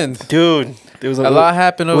happened. dude? It was A lot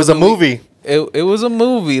happened. It was over a the week. movie. It was a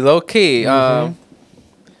movie, low key. We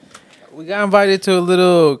got invited to a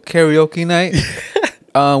little karaoke night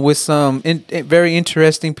with some very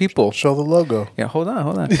interesting people. Show the logo. Yeah, hold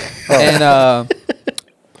on. And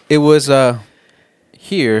it was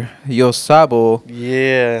here, Yo Sabo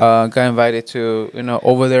Yeah. got invited to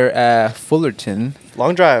over there at Fullerton.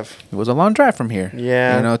 Long drive. It was a long drive from here.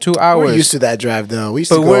 Yeah. 2 hours. We're used to that drive, though. We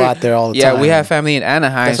used to But go we're- out there all the yeah, time. we have family in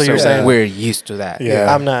Anaheim, That's what so you're saying. we're used to that.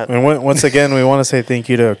 Yeah, I'm not. And once again, we want to say thank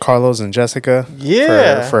you to Carlos and Jessica.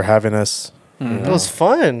 Yeah. for having us. It was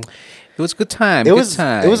fun. It was a good time. It was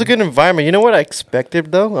a good environment. You know what I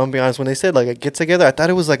expected though? I'm gonna be honest. When they said like a get together, I thought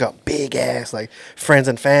it was like a big ass like friends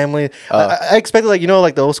and family. I expected like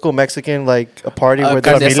like the old school Mexican like a party where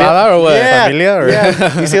carne there's asada or what? Yeah, Familia or-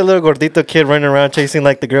 yeah. You see a little gordito kid running around chasing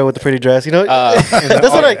like the girl with the pretty dress. You know,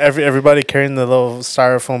 that's what I. Everybody carrying the little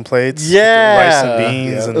styrofoam plates. with the Yeah. rice and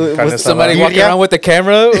beans and With carne Somebody asada. walking Yeah. around with the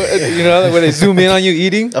camera, where they zoom in on you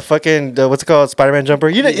eating. A fucking what's it called, Spider-Man jumper.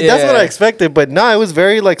 You know, that's what Yeah. I expected. But no, it was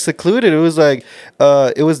very like secluded. It was like,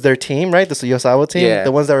 it was their team, right? The Yosawa team, Yeah.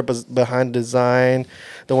 the ones that were behind design,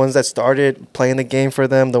 the ones that started playing the game for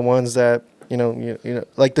them, the ones that you know,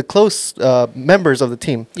 like the close members of the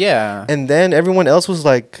team. Yeah. And then everyone else was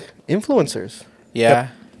like influencers, Yeah.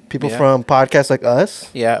 people Yeah. from podcasts like us,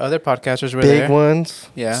 Yeah. Other podcasters were big there. ones,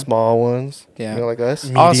 Yeah. small ones, Yeah. like us.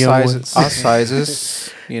 Me- All Medium sizes. ones. All sizes.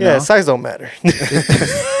 You Yeah, know. size don't matter.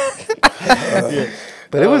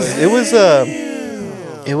 But it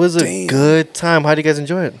was a good time. How do you guys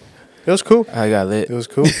enjoy it? It was cool. I got lit. It was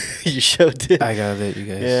cool. You showed it. I got lit, you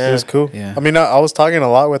guys. Yeah. It was cool. Yeah. I mean, I was talking a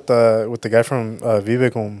lot with the guy from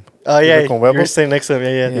Vive con. Oh yeah, Vive con you were Huevos. sitting next to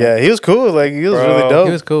him. Yeah. Yeah, he was cool. Like he was Bro. really dope.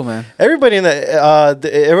 He was cool, man. Everybody in that,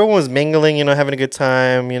 everyone was mingling. Having a good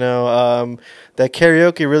time. That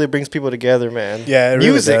karaoke really brings people together, man. Yeah, it really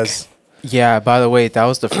Music. does. Yeah, by the way, that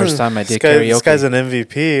was the first time I did This guy's karaoke. an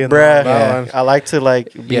MVP. And Bruh, that one. I like to like.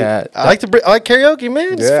 Yeah, I like karaoke,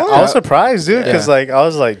 man. It's Yeah, fun. I was surprised, dude, because Yeah. like I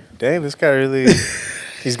was like, damn, this guy really,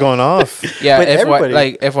 he's going off. Yeah, But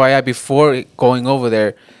everybody- FYI, before going over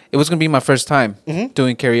there, it was gonna be my first time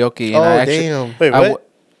doing karaoke. Oh I actually, damn! Wait, I what? w-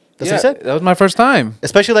 That's yeah, what you said. that was my first time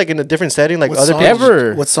Especially like in a different setting, like What other song people. did you-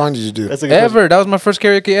 Ever. What song did you do? That's a good ever. That was my first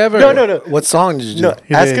karaoke ever. question. No. What song did you do? No,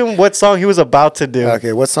 He ask did. him what song he was about to do.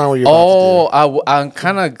 Okay, what song were you about Oh, I'm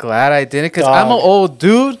kind of glad I didn't, because I'm an Dog. old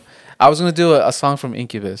dude. I was gonna do a song from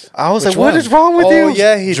Incubus. I was Which like, what one? is wrong with Oh you?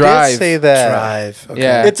 yeah, he Drive. did say to do? that. Drive. Okay.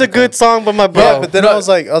 Yeah. It's a good song, but my bro. Yeah, but then No. I was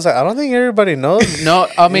like, I don't think everybody knows. No,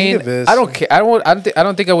 I mean, Incubus. I don't care. I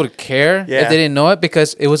don't think I would care Yeah. if they didn't know it,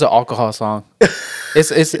 because it was an alcohol song.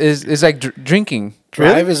 it's like drinking.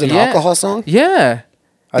 Drive is an Yeah. alcohol song? Yeah.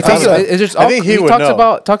 I It's think, also- it's just I think he would talks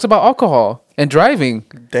know. talks about alcohol and driving.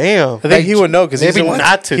 Damn. I think he would know because he's maybe the one.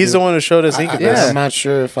 not to He's do. the one who showed us Incubus. Yeah. I'm not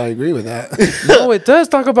sure if I agree with that. No, it does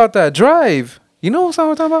talk about that. Drive. You know what song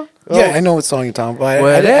we're talking about? Yeah, I know what song you're talking about.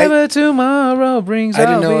 Whatever tomorrow brings, I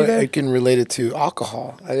didn't I'll know be there. I can relate it to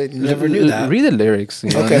alcohol. I never knew that. Read the lyrics.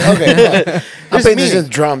 You know? Okay. I'm Just paying me. attention to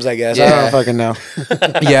drums, I guess. I Yeah. don't fucking know.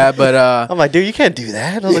 Yeah, but I'm like, dude, you can't do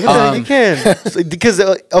that. I was like, you can. Because,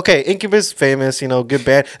 okay, Incubus, famous, good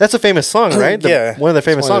band. That's a famous song, right? Yeah. One of their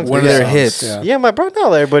famous songs. one of biggest their songs, hits. yeah. Yeah, my bro,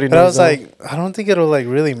 not everybody knows But I was that. like, I don't think it'll like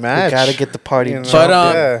really match. We gotta get the party You know? jumping.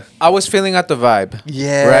 But Yeah. I was feeling out the vibe.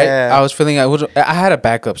 Yeah. Right. I was feeling. I had a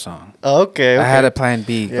backup song. Okay. I had a plan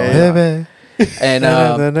B. Yeah. Going on. And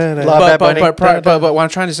Bad Bunny. but what I'm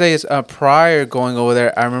trying to say is, prior going over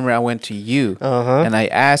there, I remember I went to you Uh-huh. and I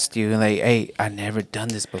asked you, like, hey, I never done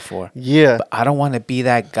this before. Yeah. But I don't want to be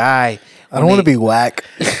that guy. I don't want to be whack.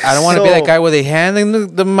 I don't want to be So- that guy where they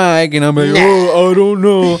handing the mic and I'm like, oh, I don't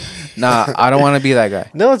know. Nah, I don't want to be that guy.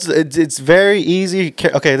 No, it's very easy.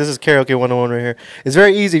 Okay, this is karaoke 101 right here. It's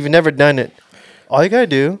very easy if you've never done it. All you gotta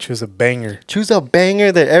do, Choose a banger. choose a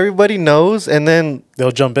banger that everybody knows, and then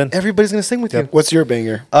They'll jump in. everybody's gonna sing with you. What's your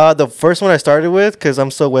banger? The first one I started with, because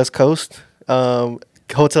I'm so West Coast,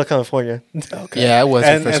 Hotel California. Yeah, it was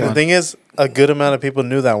And, the first and the one. thing is, a good amount of people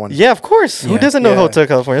knew that one. Yeah, of course. Who Yeah. doesn't know Yeah. Hotel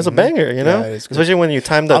California? It's a banger, you know? Yeah, it is good. Especially when you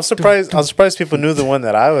timed up. I'm surprised people knew the one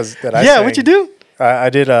that I Yeah, sang. what'd you do?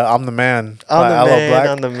 I did I'm the Man. On by the Aloe man, Black.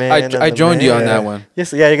 on the man. I joined you on that one.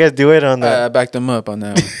 Yes, yeah, you guys do it on I that. backed them up on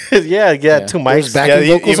that one. Yeah, Yeah. two There's mics. backing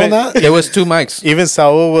Yeah, vocals even- on that? It was 2 mics. Even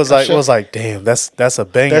Saul was shit. like, damn, that's a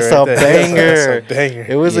banger. That's right a there. banger. That's a banger.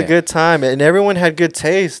 It was a Yeah. good time, and everyone had good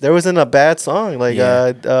taste. There wasn't a bad song. Like,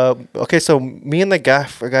 Yeah. okay, so me and the guy, I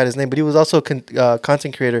forgot his name, but he was also a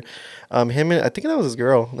content creator. Him and I think that was his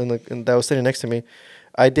girl, and that was sitting next to me.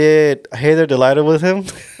 I did "Hey There, Delilah" with him.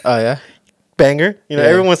 Oh, yeah? Banger, Yeah.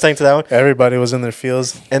 everyone sang to that one. Everybody was in their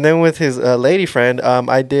fields. And then with his lady friend,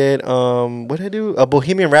 I did what did I do? A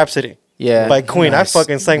Bohemian Rhapsody Yeah. by Queen. Nice. I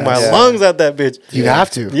fucking sang my Nice. lungs out that bitch. You Yeah.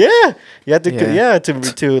 have to Yeah, you have to. Yeah. To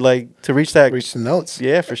reach that. reach the notes.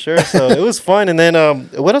 Yeah, for sure. So it was fun. And then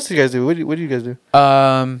what else did you guys do? What do you guys do?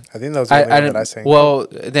 I think that was the only one that I sang. Well,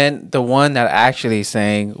 then the one that I actually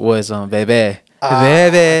sang was Bebe. Ah,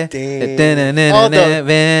 Bebe. damn. Oh,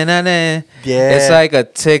 Yeah, It's like a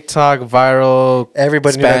TikTok viral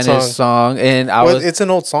everybody knew that Spanish song. song. And I Well, was. it's an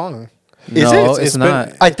old song. Is No, it? it's been- not.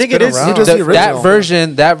 I think been it is. around. Who does the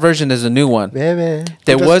original? That version is a new one. Baby.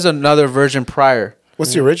 There was another version prior.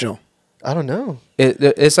 What's the original? I don't know.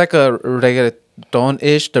 It's like a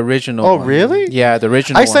reggaeton-ish, the original. Oh, one. really? Yeah, the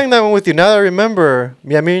original. I one. sang that one with you. Now that I remember.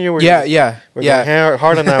 Yeah, me and you were. Yeah, We're yeah. going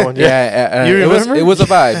hard on that one. Yeah, You it was remember? it was a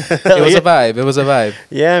vibe. It was yeah. a vibe. It was a vibe.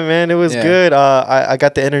 Yeah, man, it was Yeah. good. I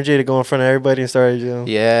got the energy to go in front of everybody and started,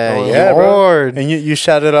 Yeah, going yeah, bro. hard. And you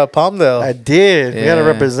shouted out Palmdale. I did. We gotta Yeah.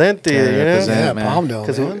 represent it, Gotta you know. represent. Yeah, man. Palmdale,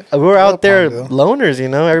 Because man. we were out there Palmdale. loners, you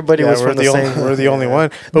know. Everybody was we're from the same. We're the only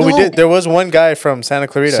one. But No. there was one guy from Santa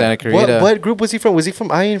Clarita. Santa Clarita. What group was he from? Was he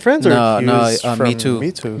from I Ain't Friends or No, He no, was Me from Too.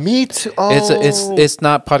 Me Too. Me Too? Oh, It's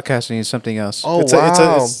not podcasting. It's something else. Oh It's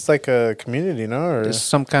wow, it's like a community, no? Or It's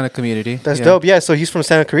some kind of community. that's yeah. dope. Yeah, so he's from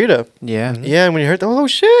Santa Clarita. Yeah. Yeah, and when you heard that, oh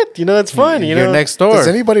shit, you know that's fun. You You're know, next door. Does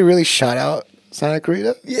anybody really shout out Santa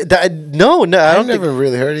Clarita? Yeah, no, I I've don't never think.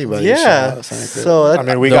 really heard anybody Yeah, shout out Santa Clarita. so I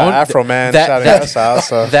mean, we The got only- Afro Man that- shouting that- us out.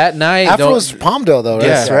 So that night, Afro's Palmdale, though, right?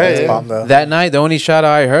 Yeah. That's right. it's Yeah. Palmdale. that night, the only shout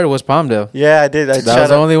out I heard was Palmdale. Yeah, I did. I That was shout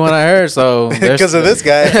the out. only one I heard. So there's- Because of this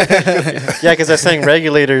guy. Yeah, because I sang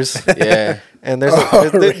regulators. Yeah. And there's,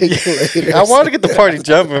 Regulators. I wanted to get the party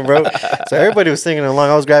jumping, bro. So everybody was singing along.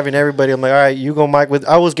 I was grabbing everybody. I'm like, all right, you go mic with.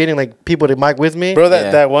 I was getting like people to mic with me. Bro,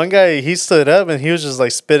 Yeah. that one guy, he stood up and he was just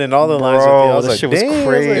like spitting all the lines with you. Bro, I was that like, shit was damn,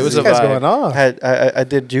 crazy. It was what's a vibe. going on? I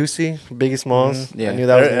did Juicy, Biggie Smalls. Yeah. I knew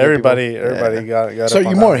that was gonna get Everybody people. everybody got So up you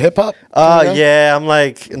on more that. hip hop? Yeah, I'm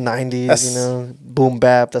like 90s, That's- you know, boom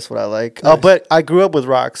bap. That's what I like. Oh, but I grew up with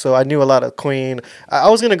rock, so I knew a lot of Queen. I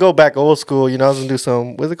was gonna go back old school, you know. I was gonna do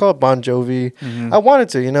some what's it called, Bon Jovi. I wanted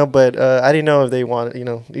to, you know, but I didn't know if they wanted, you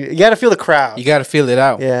know. You got to feel the crowd. You got to feel it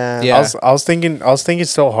out. Yeah. Yeah. I was thinking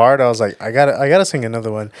so hard. I was like, I gotta sing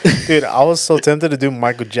another one, dude. I was so tempted to do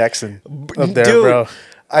Michael Jackson up there, Dude, bro.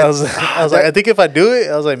 I was like, I think if I do it,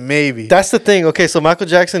 I was like, maybe. That's the thing. Okay, so Michael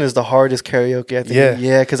Jackson is the hardest karaoke. I think. Yeah.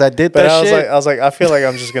 Yeah, because I did But that I was shit. like, I feel like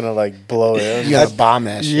I'm just gonna like blow it. You gotta bomb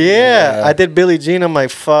that shit. yeah, I did Billie Jean. I'm like,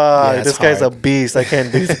 fuck, Yeah, this it's guy's a hard. beast. I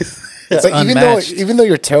can't do this. It's like Unmatched. even though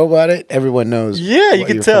you're terrible at it, everyone knows. Yeah, you what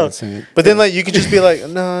can you're tell. fucking singing. But then like you could just be like,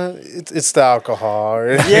 no, it's the alcohol.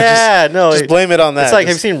 Or Yeah, no, just blame it on that. It's like, have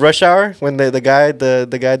you Just- seen Rush Hour when the guy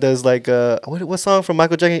does like what song from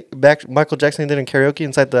Michael Jackson did in karaoke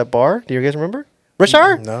inside that bar? Do you guys remember Rush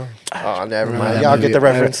Hour? No. Oh, never No, mind. that Y'all movie- get the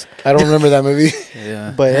reference. I don't remember that movie.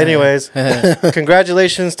 Yeah. But anyways,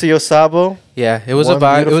 congratulations to Yosabo. Yeah, it was One a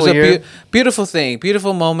vibe. It was a beautiful year. beautiful thing,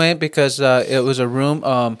 beautiful moment because it was a room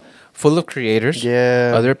full of creators,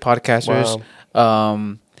 Yeah. other podcasters.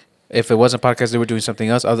 If it wasn't podcast, they were doing something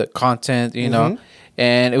else, other content, you know.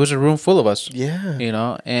 And it was a room full of us, Yeah. you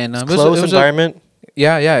know. And it Close was environment.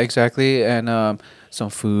 yeah, exactly. And some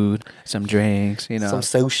food, some drinks, you know. Some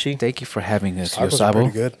sushi. Thank you for having us, Tacos are pretty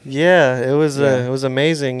Yosabo. good. Yeah, it was Yeah. it was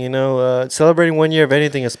amazing. You know, celebrating 1 year of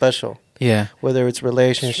anything is special. Yeah, Whether it's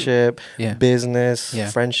relationship, Yeah. business, Yeah.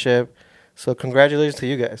 friendship. So congratulations to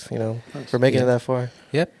you guys. You know, for making it that far.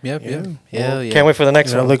 yep. Well, Hell yeah. Can't wait for the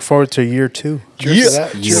next And I one. look forward to year 2. Cheers to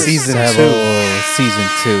that. Yeah. Cheers. Season Season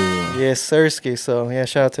 2. Yes, Sirski. So yeah,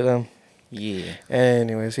 shout out to them. Yeah.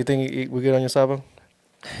 Anyways, you think we good on your Sabo?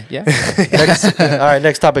 Yeah. Next, all right,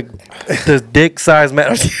 next topic. Does dick size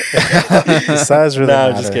matter? Size really No,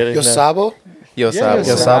 matter. I'm just kidding. No. Yosabo? Yosabo.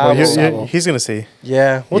 Yosabo. Sabo, Sabo. he's gonna see.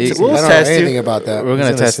 Yeah, we'll, You- we'll I don't know test anything you. about that. We're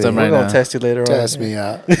gonna gonna test see. them We're right gonna now. test you later on. Test me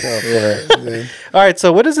out. Go for it. Then. All right,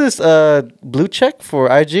 so what is this blue check for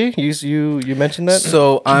IG? You mentioned that.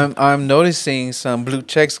 So I'm noticing some blue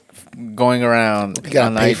checks going around. You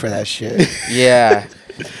gotta on pay IG. for that shit. Yeah,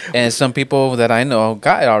 and some people that I know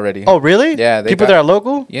got it already. Oh, really? Yeah, they people got- that are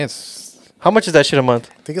local. yes. How much is that shit a month?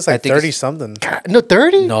 I think it's I like think 30 it's- something. No,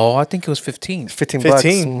 30. No, I think it was 15. 15 15. bucks.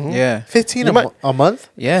 Mhm. Yeah. 15 You might- a month?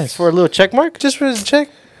 Yes. For a little check mark. Just for his check?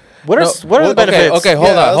 What are No, what are the okay, benefits? okay. Hold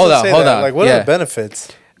Yeah, I on, was hold gonna on, say hold that. on. Like, what yeah. are the benefits?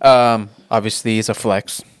 Obviously it's a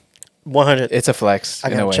flex. 100. It's a flex I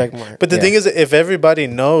in got a a way. check mark. But the Yeah. thing is, if everybody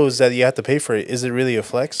knows that you have to pay for it, is it really a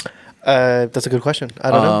flex? That's a good question. I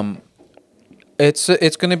don't know.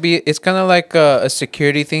 It's gonna be it's kind of like a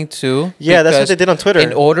security thing too. Yeah, that's what because they did on Twitter.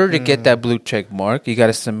 In order to get that blue check mark, you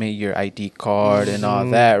gotta submit your ID card and all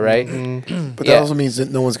that, right? But Yeah. that also means that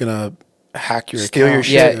no one's gonna hack your Steal your account.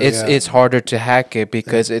 shit. Yeah, it's harder to hack it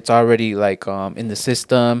because it's already like in the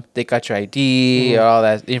system. They got your ID, all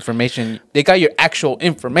that information. They got your actual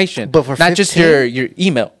information, But for not just 15? your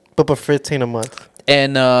email. But for 15 a month.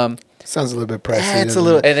 And Sounds a little bit pricey. Yeah, it's a doesn't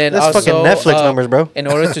little. it? and then that's also, fucking Netflix numbers, bro. In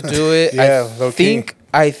order to do it, Yeah, low-key.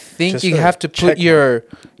 I think Just you for have to check put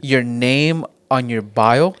your name on your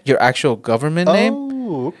bio, your actual government name.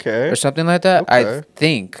 Ooh, okay. or something like that. I Okay.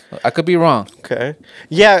 think I could be wrong. Okay.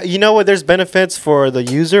 Yeah, you know what? There's benefits for the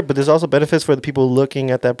user, but there's also benefits for the people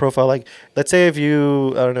looking at that profile. Like, let's say if you,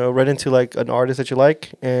 I don't know, run into like an artist that you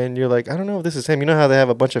like, and you're like, I don't know if this is him. You know how they have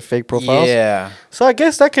a bunch of fake profiles? Yeah. So I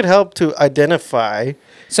guess that could help to identify.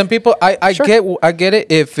 Some people, I Sure. get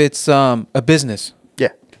it if it's a business. Yeah.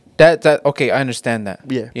 That okay, I understand that.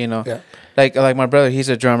 Yeah. You know, Yeah. like my brother, he's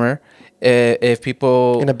a drummer. If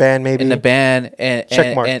people In a band, maybe. in a band and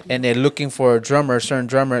Check mark. and they're looking for a drummer, a certain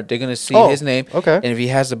drummer, they're gonna see Oh, his name. okay. And if he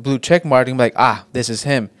has a blue check mark, they're like, this is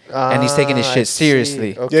him, and he's taking his I shit see.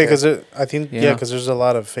 seriously. Okay. Yeah, because I think Yeah. because there's a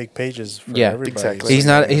lot of fake pages for Yeah. everybody. Exactly. He's So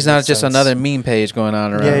not it he's not makes just sense. another meme page going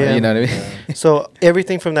on around. Yeah, yeah. You know what I mean? So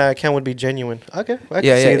everything from that account would be genuine. Okay. I can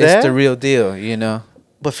Yeah, see that. it's the real deal. You know,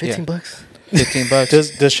 But 15 yeah. bucks? $15.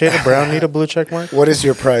 Does Shada Brown need a blue check mark? What is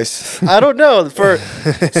your price? I don't know.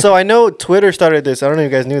 So I know Twitter started this. I don't know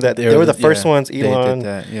if you guys knew that. They were the first ones. They Elon, did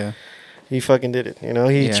that. Yeah. he fucking did it. You know,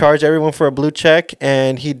 he Yeah. charged everyone for a blue check,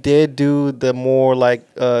 and he did do the more like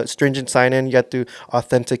stringent sign in. You have to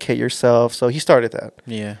authenticate yourself. So he started that.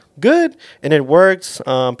 Yeah. Good, and it works.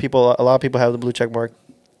 A lot of people have the blue check mark,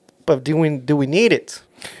 but do we need it?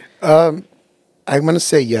 I'm gonna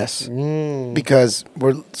say yes Mm. because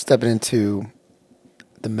we're stepping into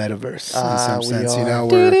the metaverse in some we sense. You are. know,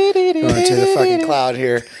 we're going to the fucking cloud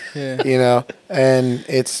here. Yeah. You know, and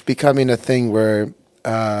it's becoming a thing where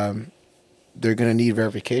they're gonna need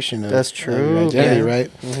verification. Of, That's of your true. identity, Yeah.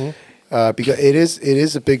 right? Mhm. Because it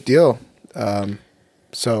is a big deal.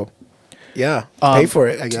 So, yeah, pay for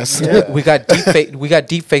it. I guess. We got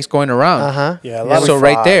deep fakes going around. Uh huh. Yeah, a Yeah, lot of so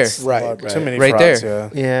right there. frauds. Right, A lot- right. Too many Right frauds, there.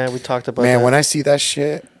 Yeah. Yeah, we talked about Man, that. when I see that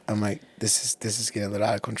shit, I'm like, this is getting a little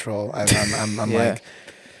out of control. I'm Yeah. like,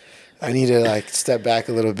 I need to like step back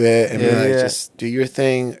a little bit and be Yeah. like, Yeah. just do your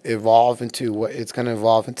thing, evolve into what it's gonna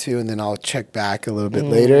evolve into, and then I'll check back a little bit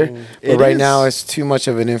later. But It right is. now, it's too much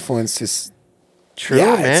of an influence. It's True,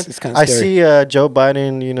 yeah, man. it's kinda I scary. see Joe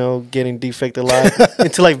Biden, you know, getting defaked a lot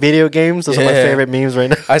into like video games. Those are my Yeah. favorite memes right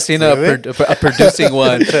now. I seen Really? a producing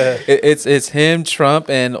one. It's him, Trump,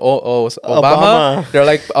 and Obama. Obama. They're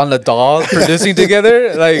like on the doll producing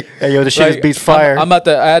together. Like, Hey, yo, the shit like, beats fire. I'm about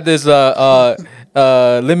to add this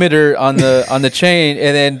limiter on the chain,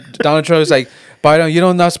 and then Donald Trump is like, Biden,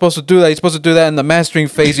 you're not supposed to do that. You're supposed to do that in the mastering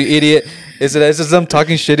phase, you idiot. It's just them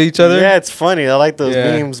talking shit to each other. Yeah, it's funny. I like those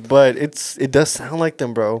Yeah. memes, but it does sound like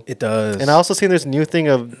them, bro. It does. And I also seen this new thing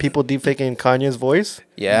of people deepfaking Kanye's voice.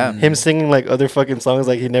 yeah. Him singing like other fucking songs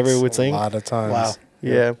like he never would A sing. lot of times. Wow.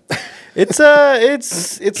 Yeah.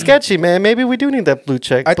 It's sketchy, man. Maybe we do need that blue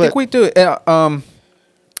check. I but think we do.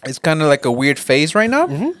 It's kind of like a weird phase right now.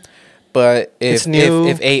 But It's if new.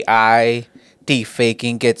 if AI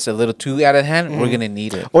deepfaking gets a little too out of hand, we're gonna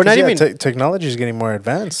need it. or not Yeah, even technology is getting more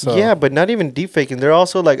advanced. So. Yeah, but not even deepfaking. They're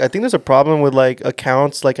also like I think there's a problem with like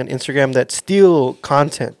accounts like on Instagram that steal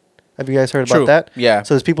content. Have you guys heard True. about that? Yeah.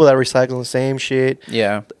 So there's people that recycle the same shit.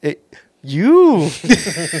 Yeah. You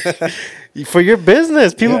for your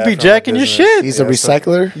business, people Yeah, be for my jacking your business. shit. He's a Yeah, so-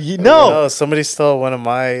 recycler. You No, know, somebody stole one of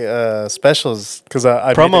my specials because I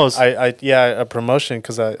made Promos. a promotion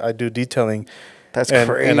because I do detailing. that's and,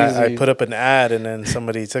 crazy. And I put up an ad, and then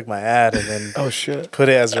somebody took my ad and then Oh shit. put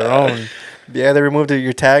it as their own. yeah, they removed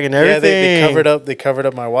your tag and Yeah, everything. they covered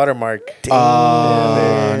up my watermark.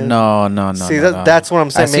 man. No. See, that's what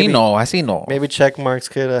I'm saying. I see no. Maybe check marks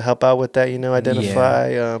could help out with that. You know, identify.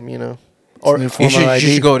 You know, Or You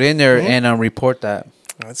should go in there and report that.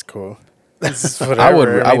 That's cool. I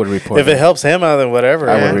would report if it. it helps him out, then whatever.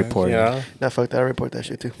 I would man, report you it. know? nah, fuck that. I report that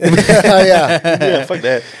shit too. Oh, yeah. yeah, fuck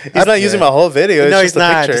that. He's not using my whole video. No, It's he's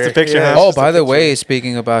not. Just a picture, huh? Oh, by the way,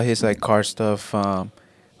 speaking about his like car stuff,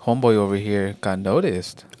 homeboy over here got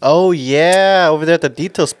noticed. Oh yeah, over there at the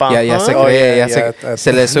detail spot. Ya huh? se Oh, cree, yeah, ya yeah,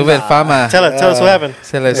 se le sube el fama. Tell us what happened.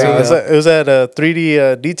 Se le It sube. was at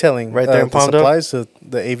 3D detailing. Right there in the Palmdale? supplies,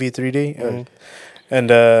 the AV3D. And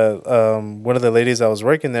one of the ladies that was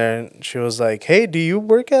working there, she was like, "Hey, do you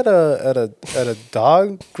work at a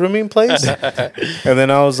dog grooming place?" And then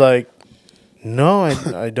I was like, "No,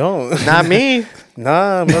 I don't. Not me.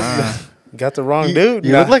 Nah, got the wrong dude."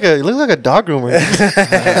 You look like a dog groomer.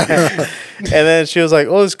 And then she was like,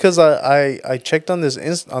 "Oh, it's because I checked on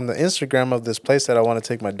on the Instagram of this place that I want to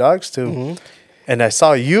take my dogs to, and I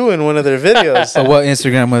saw you in one of their videos, So what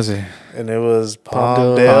Instagram was it? and it was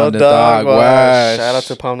Palmdale Palmdale Dog Wash." Shout out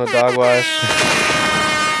to Palm the Dog Wash.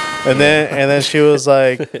 And then she was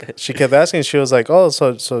like, she kept asking. She was like, "Oh,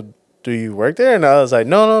 so do you work there?" And I was like,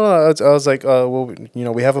 "No." I was like, "Well,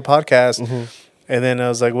 we have a podcast." And then I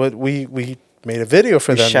was like, "What we made a video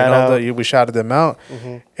for them. We shouted them out,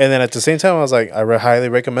 and then at the same time, I was like, I highly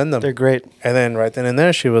recommend them. They're great. And then right then and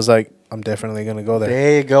there, she was like, I'm definitely gonna go there.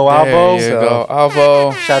 There you go, Alvo. There you go,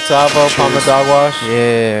 Alvo. Shout out to Alvo, Palm the Dog Wash.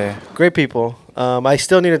 Yeah. Great people. I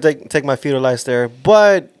still need to take my fetal lice there,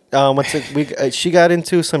 but she got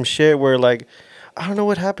into some shit where like I don't know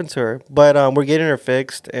what happened to her, but we're getting her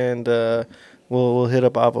fixed, and we'll hit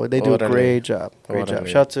up Avo. They do a great job. Great job.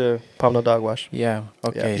 Shout out to Palm the Dog Wash. Yeah.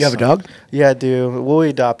 Okay. You have a dog? Yeah, I do. Well, we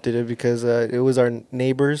adopted it because it was our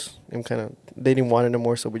neighbors, and they didn't want it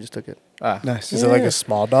anymore, so we just took it. Nice. Is it like a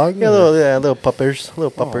small dog? Yeah, little puppers,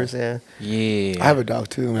 Yeah. Yeah. I have a dog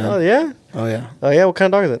too, man. Oh yeah. Oh yeah. Oh yeah. What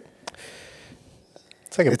kind of dog is it?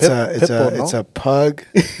 It's like It's a pug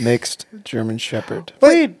mixed German Shepherd.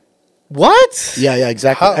 Wait. What? Yeah,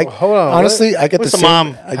 exactly. Hold on. Honestly, I get What's the the same.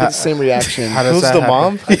 mom? I get the same reaction. Who's the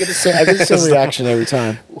mom? I get the same reaction every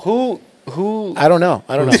time. Who? I don't know.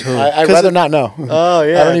 I'd rather not know. Oh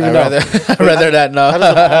yeah. I don't even know. I'd rather not know.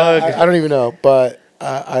 I don't even know. But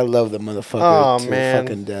I love the motherfucker to man.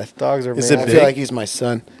 fucking death. Dogs are. Is it I amazing. feel like he's my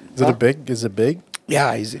son. Is it big? Is it big?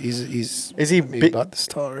 Yeah, he's. Is he maybe big? about this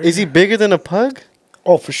tall? Right? Is he bigger than a pug?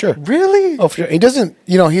 Oh, for sure. Really? Oh, for sure. He doesn't.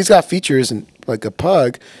 He's got features and like a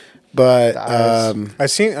pug, but I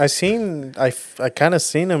kind of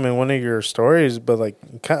seen him in one of your stories, but like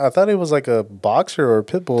I thought he was like a boxer or a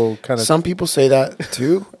pit bull kind of. some people say that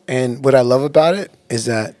too. And what I love about it is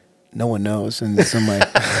that no one knows, and some like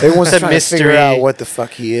everyone's It's a trying to figure mystery. out what the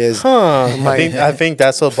fuck he is. Huh. I'm like, I think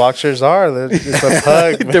that's what boxers are. It's a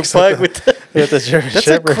pug. The pug with. with the German That's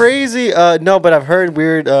Shepherd. a crazy. No, but I've heard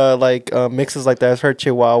weird mixes like that. I've heard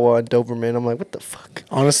Chihuahua and Doberman. I'm like, what the fuck?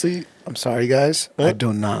 honestly, I'm sorry, guys. Huh? I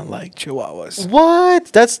do not like Chihuahuas. What?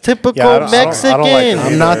 That's typical Yeah, I don't like Mexican. them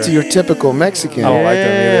I'm not your typical Mexican. I don't like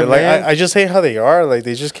them Yeah, either. Like man. I just hate how they are. Like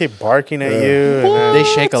they just keep barking at Yeah. you. and then- They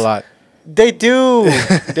shake a lot. They do.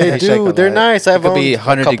 They They shake do. a They're lot. nice. It I've could be owned a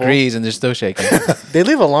 100 couple. degrees and they're still shaking. They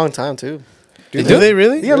live a long time too. Do they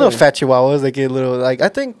really? Yeah, little fat Chihuahuas. They get little. Like I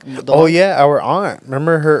think. Oh yeah, our aunt.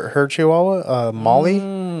 Remember her Chihuahua, Molly.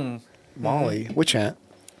 Molly. Which aunt?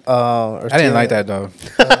 Or I didn't like that dog.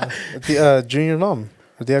 The junior mom,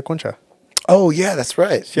 Tia Concha. Oh yeah, that's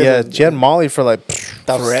right. She had Yeah, she had Molly for like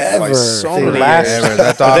Forever. like so They many last- years. Forever.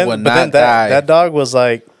 That But dog then- would but then not die. That dog was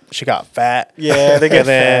like she got fat. Yeah, they get And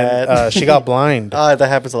then fat. she got blind. That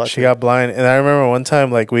happens a lot. She got blind, and I remember one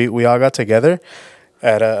time like we all got together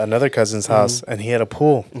at another cousin's house, and he had a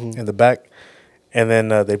pool in the back, and then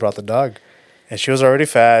they brought the dog, and she was already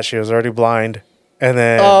fat, she was already blind, and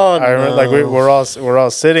then Oh, I remember like no. we're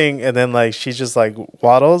all sitting, and then like she just like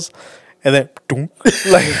waddles. And then,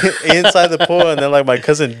 like inside the pool, and then like my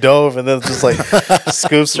cousin dove, and then just like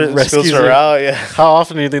scoops Rescues her her. out. Yeah, How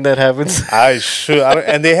often do you think that happens?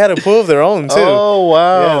 and they had a pool of their own too. Oh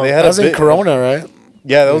wow. Yeah, they had That was a in bit- Corona, right?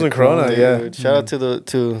 Yeah, that was in Corona. Yeah, Dude, shout out to the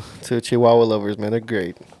to Chihuahua lovers, man. They're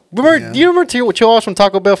great. Remember? Do you remember Chihuahuas from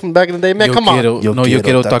Taco Bell from back in the day, man? Yo Come on. quiero, no, yo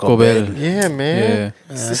quiero Taco Bell. Yeah, man.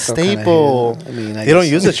 Yeah. It's a still kinda hate staple. it. I mean, they don't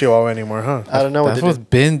use the Chihuahua anymore, huh? I don't know what That they was did.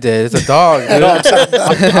 been dead. It's a dog.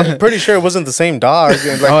 dude. I'm pretty sure it wasn't the same dog.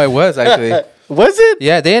 And, like, No, it was actually. Was it?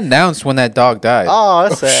 Yeah, they announced when that dog died. Oh,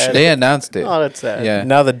 that's sad. They announced it. Oh, that's sad. Yeah.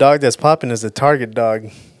 now the dog that's popping is the target dog.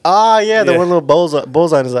 Ah, yeah, the Yeah. one little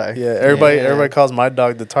bullseye on his eye. Yeah, everybody Yeah. everybody calls my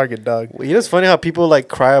dog the target dog. Well, you know, it's funny how people like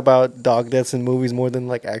cry about dog deaths in movies more than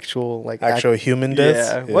like actual Actual human deaths.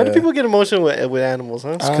 Yeah. Why do people get emotional with animals,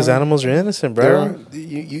 huh? Because animals are innocent, bro.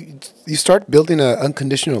 you start building an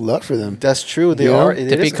unconditional love for them. That's true. They You know? are.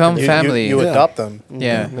 They become family. You Yeah. adopt them.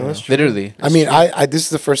 Yeah, No, that's true. literally. I mean, I this is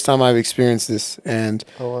the first time I've experienced this, and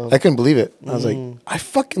Oh, wow. I couldn't believe it. I was like, I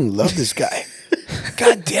fucking love this guy.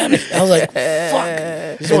 God damn it! I was like,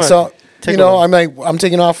 fuck. Just And wanna so, tickle him. I'm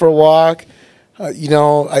taking off for a walk.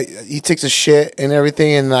 He takes a shit and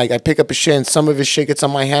everything, and like I pick up his shit, and some of his shit gets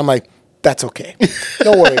on my hand. I'm like, that's okay.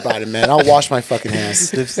 Don't worry about it, man. I'll wash my fucking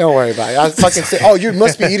hands. Don't worry about it. I'll fucking say, oh, you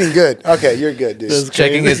must be eating good. Okay, you're good, dude. That's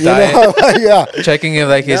Checking his You diet, know? Yeah. checking if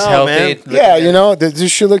like he's No, healthy. man. Yeah,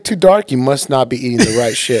 this shit look too dark. You must not be eating the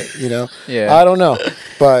right shit. Yeah. I don't know,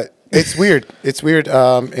 but it's weird. It's weird.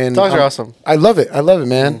 And Dogs are awesome. I love it. I love it,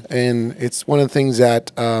 man. And it's one of the things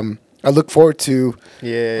that I look forward to.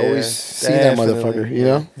 Yeah. Always seeing that motherfucker. You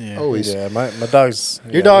know, Yeah. always. Yeah, my dog's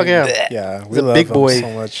Your dog, yeah. Yeah, we He's a love big him boy. so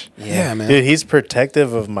much. Yeah, man. Dude, he's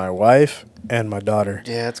protective of my wife and my daughter.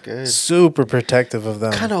 Yeah, that's good. Super protective of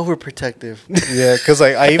them. Kind of overprotective. Yeah, because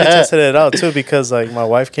like I even tested it out too because like my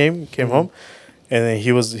wife came home, and then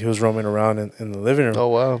he was roaming around in the living room. Oh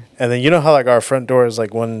wow. And then you know how like our front door is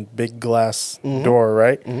like one big glass door,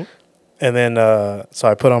 right? And then so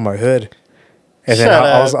I put on my hood, and then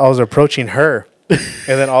Shut I was up. approaching her,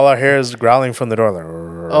 and then all I hear is growling from the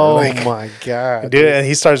door. Oh Like, my god, dude, and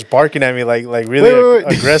he starts barking at me like really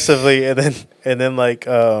Wait. aggressively, and then like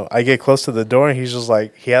I get close to the door, and he's just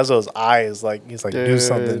like, he has those eyes like he's like, do Dude.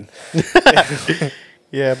 something.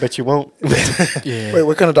 Yeah, but you won't. Yeah. Wait,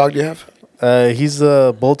 what kind of dog do you have? He's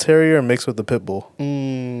a bull terrier mixed with a pit bull.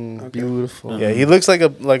 Beautiful. Yeah, he looks like a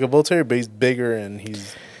bull terrier, but he's bigger and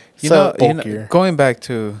he's You So know, bulkier. going back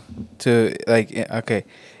to like okay,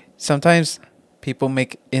 sometimes people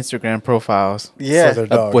make Instagram profiles Yeah, for their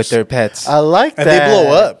dogs. with their pets. I like and that. they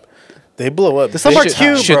blow up. They blow up. Some are should-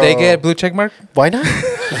 cute. Should they bro. get blue check mark? Why not?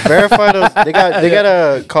 Verify those. They got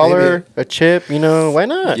a collar, a chip. You know, why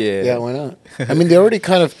not? Yeah, why not? I mean, they already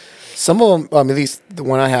kind of. Some of them, at least the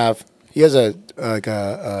one I have, he has a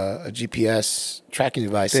GPS tracking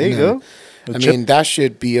device. There you and go. then, I mean, that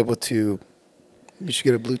should be able to. You should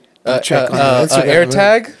get a blue check on Instagram. air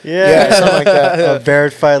tag. Yeah, something like that. A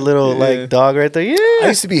verified little like dog right there. I Yeah.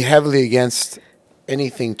 used to be heavily against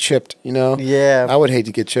anything chipped. You know. Yeah. I would hate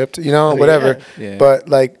to get chipped. You know, Oh, whatever. yeah. But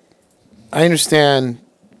like, I understand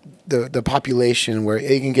the population where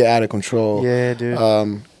it can get out of control. Yeah,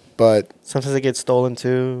 dude. But Sometimes they get stolen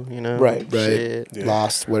too. You know. right, Shit. Yeah.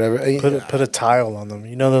 lost, whatever. Put a tile on them.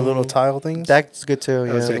 You know the little tile things. That's good too.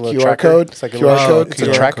 It's Yeah. like a QR little tracker. code? It's like a QR little code? It's a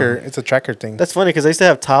QR tracker. code. It's a tracker thing. That's funny because I used to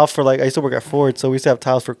have tiles for like I used to work at Ford, so we used to have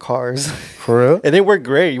tiles for cars, For real. and they work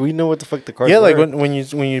great. We know what the fuck the cars. Yeah, like were. when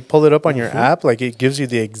you pull it up on your app, like it gives you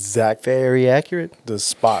the exact very accurate. the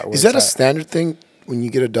spot. Where is that a it's at. standard thing when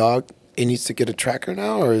you get a dog? It needs to get a tracker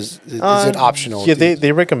now, or is it optional? Yeah,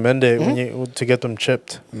 they recommend it when you to get them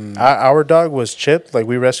chipped. Our dog was chipped, like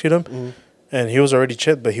we rescued him, and he was already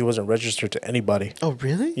chipped, but he wasn't registered to anybody. Oh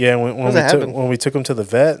really? Yeah, How's that happen? when we took him to the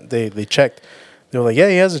vet, they checked. They were like, yeah,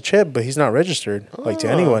 he has a chip, but he's not registered like to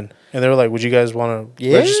Oh. anyone. And they were like, would you guys want to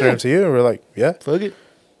Yeah. register him to you? And we're like, yeah. Fuck it.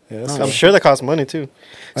 Yeah, Oh. I'm sure that costs money too.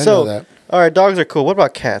 I so, know that. all right, dogs are cool. What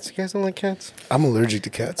about cats? You guys don't like cats? I'm allergic to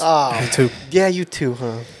cats. Oh, Me too. yeah, you too,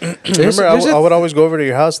 huh? Remember, I would always go over to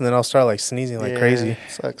your house and then I'll start like sneezing like Yeah, crazy.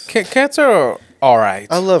 Sucks. Cats are all right.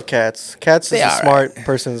 I love cats. Cats They is a are smart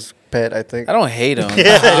person's pet, I think. I don't hate them.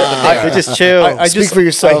 Yeah, they just chill. I Speak just- for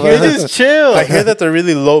yourself. They just chill. I hear that they're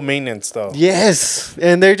really low maintenance though. Yes,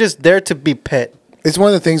 and they're just there to be pet. It's one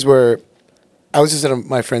of the things where I was just at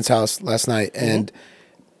my friend's house last night, and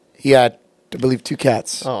he had, I believe, 2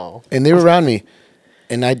 cats, Oh, and they were around me,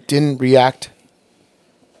 and I didn't react.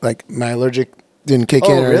 Like my allergic didn't kick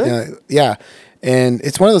Oh, in or really? anything. Yeah, and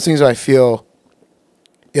it's one of those things where I feel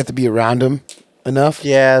you have to be around them enough.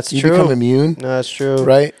 yeah, it's you true. become immune. No, that's true.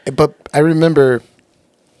 Right? But I remember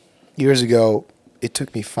years ago, it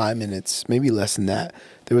took me 5 minutes, maybe less than that.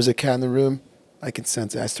 There was a cat in the room. I could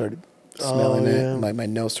sense it. I started smelling yeah. it. My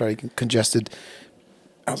nose started congested.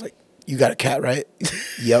 I was like, you got a cat, right?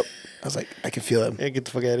 Yep. I was like, I can feel him. Yeah, get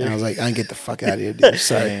the fuck out of And I here. was like, I can get the fuck out of here, dude.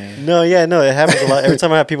 Sorry. No, it happens a lot. Every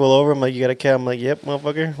time I have people over, I'm like, you got a cat? I'm like, yep,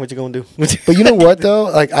 motherfucker. What you gonna do? But you know what though?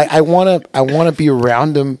 Like I wanna be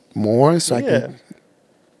around them more so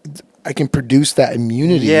I can produce that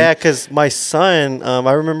immunity. Yeah, because my son,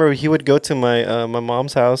 I remember he would go to my my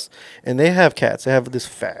mom's house, and they have cats. They have this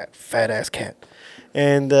fat ass cat,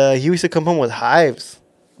 and he used to come home with hives,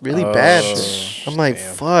 really bad. I'm like,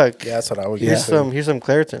 damn. fuck. Yeah, that's what I would Here's get. some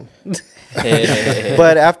Claritin. Yeah.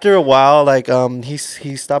 But after a while, like he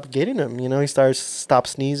stopped getting them. You know, he stopped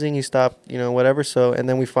sneezing. He stopped, you know, whatever. So and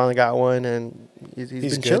then we finally got one, and he's been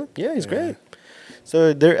good. chilling. Yeah, he's Yeah. great.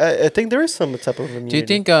 So I think there is some type of immunity. Do you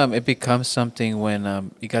think it becomes something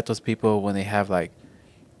when you got those people when they have like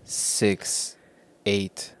 6,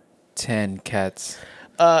 8, 10 cats?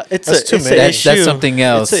 It's That's too it's many. an That's issue. something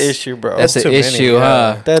else. It's an issue, bro. That's too an many, issue, yeah.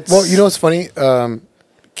 huh? That's Well, you know what's funny?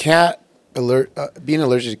 Being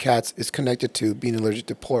allergic to cats is connected to being allergic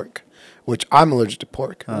to pork, which I'm allergic to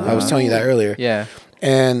pork. I was telling you that earlier. Yeah.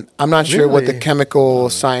 And I'm not sure what the Really? chemical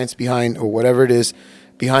science behind or whatever it is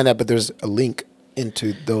behind that, but there's a link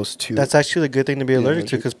into those two. That's actually a good thing to be allergic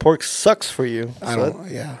to because pork sucks for you. I So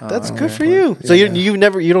don't. Yeah. that's I don't good like for pork. you. So Yeah.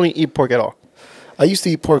 you don't eat pork at all. I used to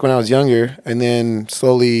eat pork when I was younger, and then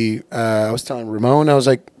slowly, I was telling Ramon, I was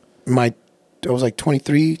like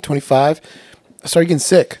 23, 25. I started getting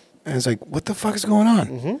sick, and it's like, what the fuck is going on?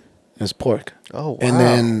 Mm-hmm. It's pork. Oh wow. And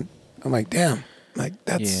then I'm like, damn, like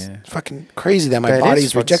that's Yeah. fucking crazy that my That is body's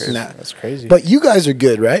fucking rejecting crazy. that. That's crazy. But you guys are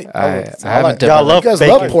good, right? I haven't y'all developed. love you guys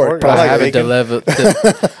bacon. love pork. I I probably. haven't bacon.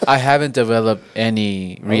 developed. I haven't developed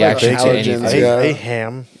any reaction to allergens, anything. I yeah. hate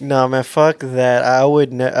ham. No man, fuck that. I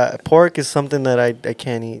would pork is something that I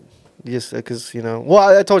can't eat. Just because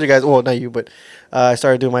well, I told you guys. Well, not you, but I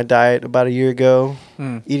started doing my diet about a year ago,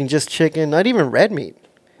 eating just chicken, not even red meat.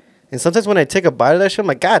 And sometimes when I take a bite of that shit, I'm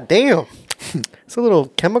like, God damn, it's a little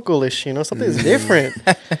chemical-ish, you know, something's different.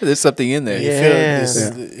 There's something in there. Yeah.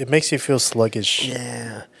 It makes you feel sluggish.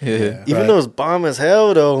 Yeah. Yeah. Even Right. though it's bomb as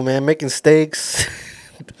hell, though, man, making steaks.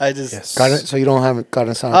 I just. Yes. So you don't have carne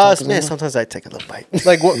asada? tacos Man, anymore? sometimes I take a little bite.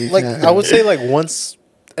 Like what? Like Yeah. I would say like once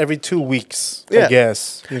every 2 weeks. Yeah. I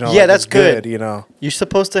guess. You know. Yeah, like, that's it's good. You know. You're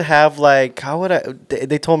supposed to have like, how would I?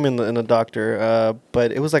 They told me in the doctor,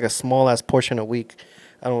 but it was like a small ass portion a week.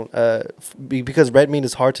 I don't because red meat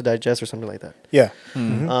is hard to digest or something like that. Yeah.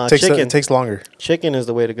 Mhm. Chicken. It takes longer. Chicken is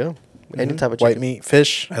the way to go. Any type of chicken. White meat,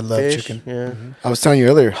 fish. I love Fish, chicken. Yeah. I was telling you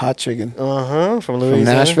earlier, hot chicken From from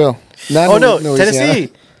Louisiana. Nashville. Oh no, Louisiana.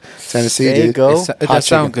 Tennessee. Tennessee, There you dude. go. It Hot does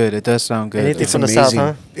sound chicken. good. It does sound good. Anything It's from the amazing.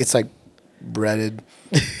 South, huh? It's like breaded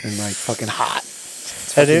and like fucking hot.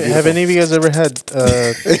 Have any of you guys ever had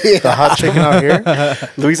the hot chicken out here?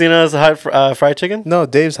 Louisiana's hot fried chicken. No,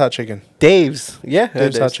 Dave's hot chicken. Dave's. Yeah.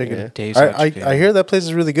 Dave's hot chicken. Yeah. Dave's hot chicken. I hear that place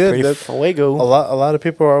is really good. Pretty That- fuego. a lot of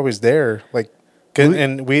people are always there. Like, good,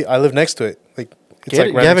 and I live next to it. Like, it's Get like it? right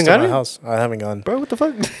You next haven't to got my it? house. I haven't gone. Bro, what the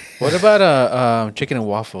fuck? What about chicken and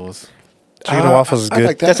waffles? Chicken and waffles is I good.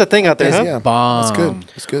 like that. That's a thing out there, Yes, huh? Yeah, Bomb. that's good.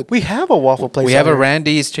 It's good. We have a waffle place. We have out a here.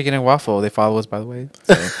 Randy's chicken and waffle. They follow us, by the way.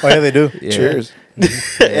 So, Oh yeah, they do. yeah. Cheers.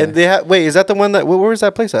 And they have. Wait, is that the one that? Where is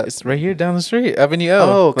that place at? It's right here down the street, Avenue L.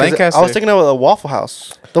 Oh, 'cause Lancaster. I was thinking of a Waffle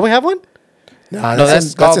House. Don't we have one? Nah, No,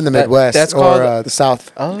 that's that's in the called- Midwest that's or called- the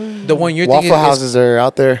South. Oh, the one you're Waffle thinking houses are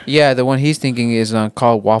out there. Is, yeah, the one he's thinking is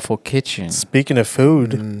called Waffle Kitchen. Speaking of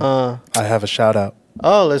food, Uh, I have a shout out.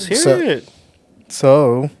 let's hear So- it.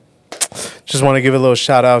 So, just want to give a little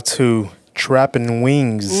shout out to Trappin'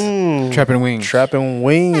 Wings. Trapping Wings. Trappin'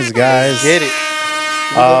 Wings, guys. Get it.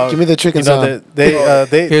 Give me the chicken You know, sound. they Here's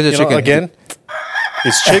the you know, chicken. again.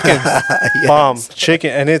 It's chicken, Bomb. chicken,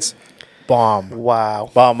 and it's bomb. Wow.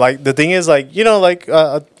 Bomb. Like the thing is, like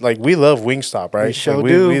like we love Wingstop, right? We sure Like,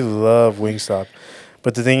 do. We love Wingstop,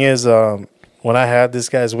 but the thing is, when I had this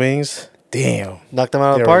guy's wings, damn, Knocked them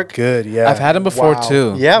out of they the were park. good. Yeah, I've had them before Wow.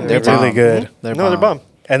 too. Yeah, They're me too. really good. They're No, they're bomb.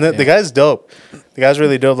 And the guy's dope. The guy's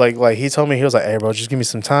really dope. Like he told me, he was like, "Hey, bro, just give me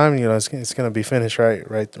some time. You know, it's gonna be finished right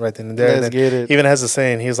then and there." Let's And then get it. He even has a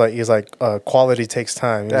saying. He's like, quality takes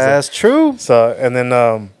time. He's like- That's true. so and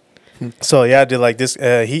then so yeah, I did like this.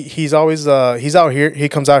 He's always he's out here. He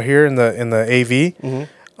comes out here in the AV.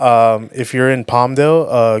 If you're in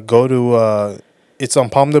Palmdale, go to it's on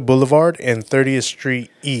Palmdale Boulevard and 30th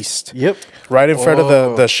Street East. Yep. Right in front of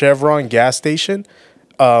Oh. the Chevron gas station.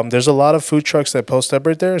 There's a lot of food trucks that post up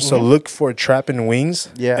right there. So look for Trappin' Wings.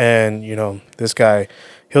 Yeah. And you know, this guy,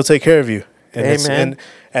 he'll take care of you. And Hey, it's- man.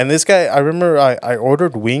 and this guy, I remember I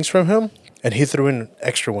ordered wings from him and he threw in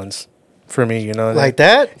extra ones for me, you know. Like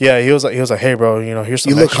that? Yeah, he was like, "Hey, bro, you know, here's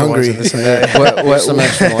some You look extra ones hungry. and this and that." What, Some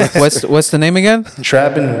extra ones. what's the name again?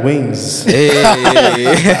 Trappin' Wings. Hey.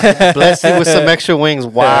 Bless you with some extra wings.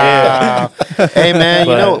 Wow. Hey, man,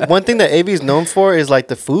 you But- know, one thing that AV is known for is like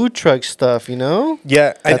the food truck stuff, you know?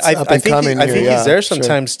 Yeah, That's I up think and coming I here, think yeah, he's there sure.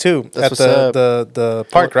 sometimes too. That's at what's up. the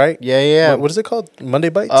park, right? Yeah, yeah. What is it called? Monday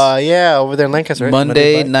Bites. Yeah, over there in Lancaster. Right?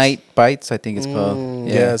 Monday Bites. Night Bites, I think it's called.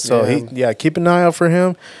 Yeah, so Yeah. keep an eye out for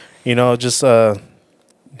him. You know, just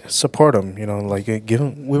support him. You know, like give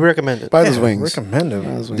him. We recommend it. Buy those wings. Recommend him.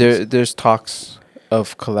 Buy those wings. There's talks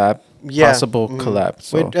of possible collab.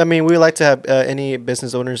 So I mean, we like to have any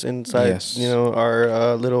business owners inside, Yes. you know,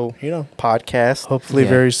 our little You know, podcast. hopefully Yeah.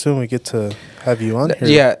 very soon we get to have you on here.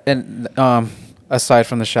 yeah, and aside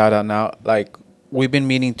from the shout out now, like we've been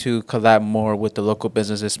meaning to collab more with the local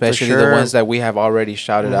businesses, especially the sure. ones that we have already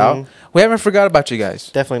shouted out. We haven't forgot about you guys.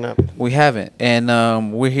 Definitely not. We haven't,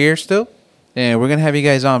 and we're here still, and we're gonna have you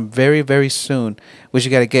guys on very, very soon. We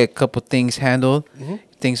just gotta get a couple things handled.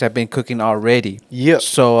 Things have been cooking already. Yep.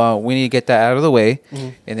 So we need to get that out of the way,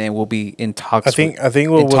 and then we'll be in talks. I think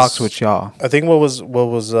in what was talks with y'all. I think what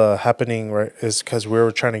was happening right is because we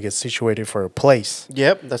were trying to get situated for a place.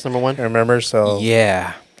 Yep, that's number one. Remember? So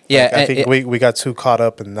Yeah, yeah. I and think we got too caught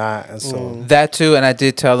up in that, and so that too, and I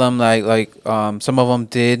did tell them like some of them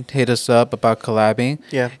did hit us up about collabing.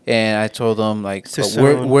 Yeah. And I told them like Too we're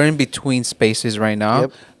soon. we're in between spaces right now.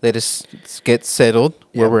 Yep. Let us get settled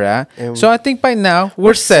where Yep. we're at. And So I think by now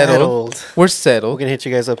we're settled. We're We're settled. gonna hit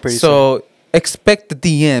you guys up pretty soon. So expect the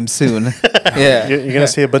DM soon. Yeah. you're gonna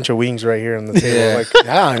see a bunch of wings right here on the table. Yeah. Like,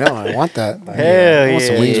 Yeah, I know. I want that. Hell I want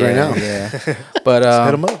some yeah. wings right now. Yeah. But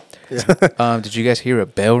hit 'em up. did you guys hear a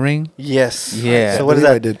bell ring? Yes. Yeah. So what is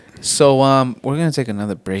I that? did. So we're gonna take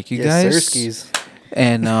another break, you Yes, guys. sirskis.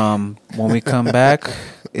 And when we come back,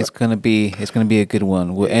 it's gonna be a good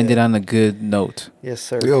one. We'll end it on a good note. Yes,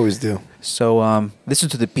 sir. We always do. So listen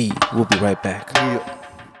to the beat. We'll be right back.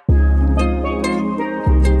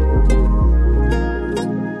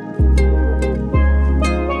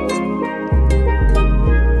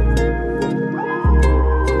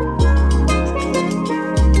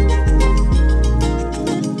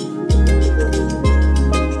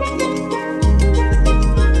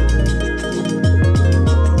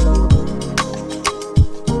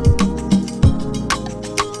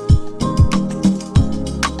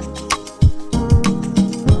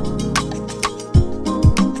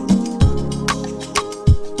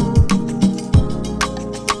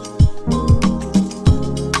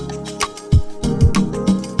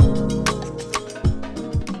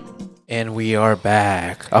 And we are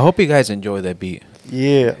back. I hope you guys enjoy that beat.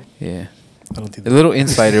 Yeah. Yeah. I don't think A little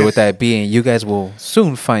insider with that beat, and you guys will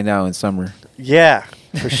soon find out in summer. Yeah,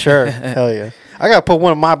 for sure. Hell yeah. I gotta put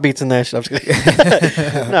one of my beats in that shit. I'm just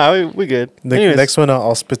kidding. No, we good. Anyways, next one,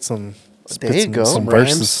 I'll spit some. There you go. Some Rhymes.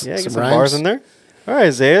 verses. yeah, get some some rhymes. bars in there. All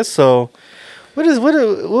right, Zaya. So, what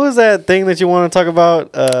was that thing that you want to talk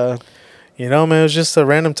about? You know, man, it was just a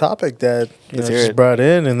random topic that Let's know, hear just it. brought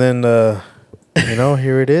in, and then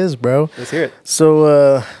here it is, bro. Let's hear it.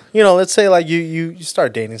 So, let's say like you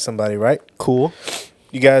start dating somebody, right? Cool.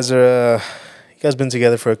 You guys been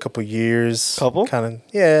together for a couple years. Couple? Kind of.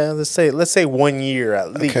 Yeah. Let's say 1 year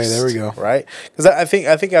at least. Okay, there we go. Right? Because I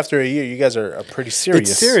think after a year, you guys are pretty serious.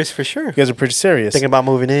 It's serious for sure. You guys are pretty serious. Thinking about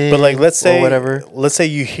moving in, But like, let's say or whatever. Let's say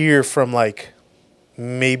you hear from like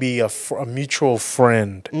maybe a mutual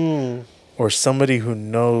friend Mm, or somebody who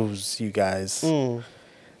knows you guys. mm.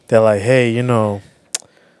 They're like, hey, da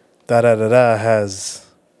da da da has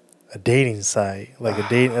a dating site, like a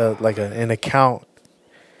date, like an account.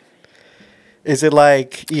 Is it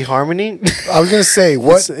like eHarmony? I was gonna say,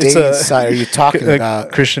 what It's dating a- site are you talking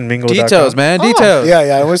about? ChristianMingle.com. Details, man. Oh. Details. Yeah,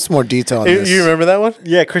 yeah. What's more detail on this? You remember that one?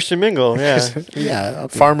 Yeah, Christian Mingle. Yeah. Yeah,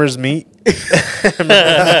 okay. Farmers Meat.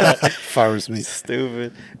 Farmers meat.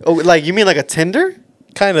 Stupid. Oh, like you mean like a Tinder?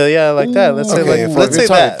 Kind of, yeah, like that. Let's Okay, say, if let's we're say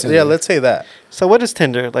talking that. Tinder. Yeah, let's say that. So what is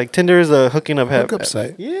Tinder? Like Tinder is a hooking up Hookup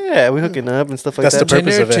site. Yeah, we hooking up and stuff like That's that. the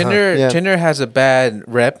purpose Tinder, of it, huh? Tinder, Yeah. Tinder has a bad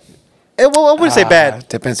rep. Well, I wouldn't say bad.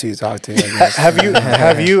 Depends who you talk to. I guess. Have you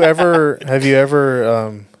ever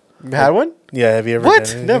Had one? have you ever What?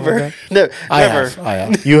 done anything Never. like No, I never. have. I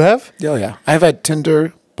have. that? You have? Oh yeah. I've had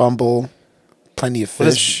Tinder, Bumble, Plenty of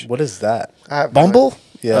Fish. What is that? Bumble?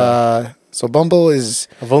 Yeah. So Bumble is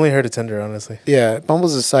I've only heard of Tinder, honestly.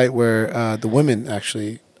 Bumble's a site where the women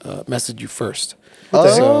actually message you first. Oh.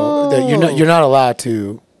 So that you're not allowed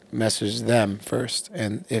to message them first,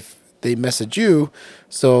 and if they message you,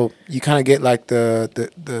 so you kind of get like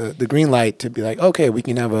the green light to be like, okay, we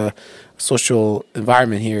can have a social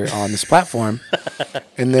environment here on this platform,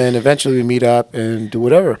 and then eventually we meet up and do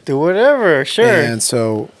whatever. Do whatever. Sure. And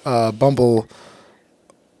so Bumble,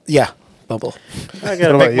 yeah, Bumble. I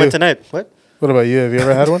gotta What make about one you? tonight. What? What about you? Have you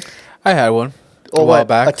ever had one? I had one Oh, a while what?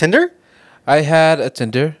 back. A Tinder? I had a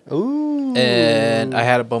Tinder Ooh. and I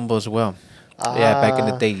had a Bumble as well. Yeah, back in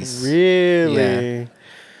the days. Really?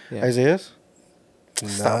 Yeah. Isaiah?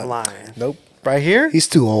 Stop Nah. lying. Nope. Right here? He's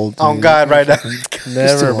too old. On dude. God, right now. He's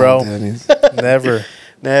Never, too bro. old, dude. He's- Never.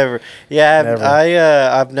 Never. Yeah, Never.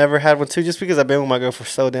 I've never had one too, just because I've been with my girl for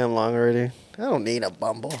so damn long already. I don't need a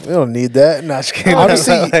Bumble. We don't need that. Not just kidding.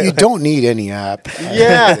 Honestly, you don't need any app.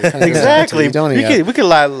 Yeah, exactly. You don't we need could app. we could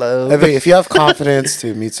lie low. If you have confidence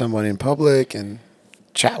to meet someone in public and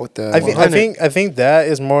chat with them, I think that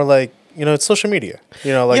is more like it's social media.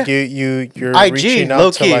 Like Yeah. you're IG, reaching out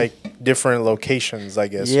low-key. to like different locations. I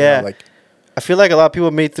guess. Yeah. Like I feel like a lot of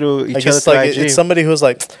people meet through each I other guess through like IG. it's somebody who's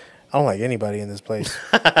like, I don't like anybody in this place.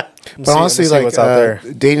 but honestly, like what's out there.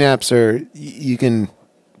 dating apps are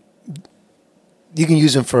you can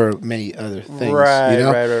use them for many other things. right, you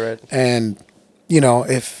know? right. And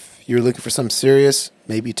if you're looking for something serious,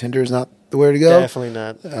 maybe Tinder is not the way to go. Definitely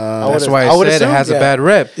not. That's why I I would said it assume, has a yeah. bad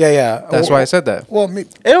rep. Yeah. That's why I said that. Well, I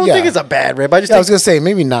don't think it's a bad rap. I just I was think, gonna say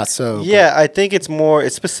maybe not so. but yeah, I think it's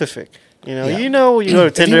specific. Yeah. You go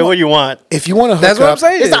to Tinder, you what you want. if you want to hook That's what up, I'm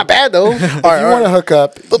saying. It's not bad though. If you want to hook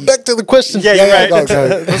up, But back to the question. Yeah, you're right.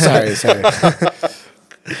 Go. Sorry.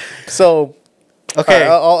 So Okay.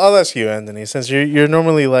 I'll ask you, Anthony, since you're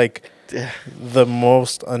normally like the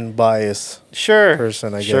most unbiased Sure.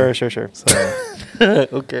 person, I guess. Sure. So,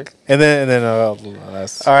 Okay. and then I'll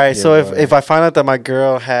ask. All right. you So about if I find out that my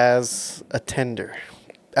girl has a Tinder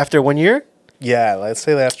after 1 year, yeah, let's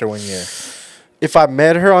say that after 1 year. if I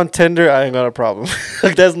met her on Tinder, I ain't got a problem.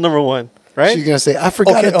 Like that's number one, right? She's gonna say, "I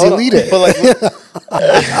forgot to hold on. delete it." But like,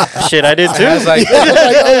 Shit, I did too. It has like,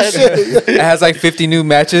 Oh, shit. it has like 50 new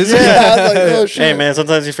matches. I was like, "Oh, shit." Hey man,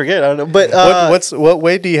 sometimes you forget. I don't know, but what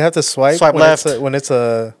way do you have to swipe? Swipe when left.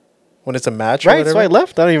 When it's a match, or right? whatever? Swipe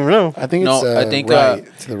left. I don't even know. I think No, it's I think right,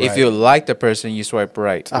 to the if right. you like the person, you swipe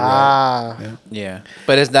right. Ah, Yeah,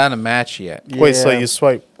 but it's not a match yet. Wait, so yeah. you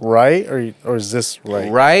swipe right, or is this right?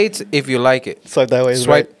 Right if you like it. swipe that way. Is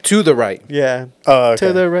Swipe right. to the right. Yeah. Oh, okay.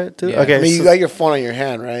 To the right. Yeah. Okay. I mean, you so- got your phone on your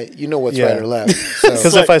hand, right? You know what's Yeah. right or left. So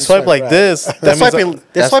Because if I swipe like right. this, that that's means swiping.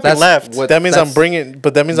 That's swiping left. what- that means I'm that's- bringing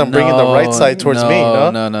the right side towards me. No,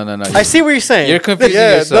 No. I see what you're saying. You're confusing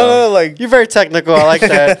Yeah, yourself. no, like You're very technical. I like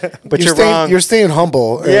that, but you're wrong. You're staying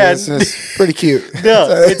humble. and Yeah. it's pretty cute.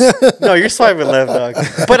 No, you're swiping left, dog.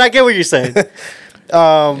 But I get what you're saying.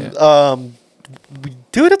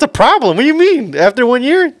 Dude, that's a problem. What do you mean? After 1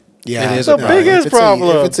 year? Yeah, It is the a problem. biggest if it's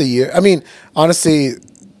problem. if it's a year, I mean, honestly,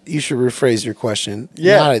 you should rephrase your question.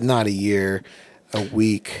 Yeah. not a year, a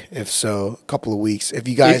week. If so, a couple of weeks. If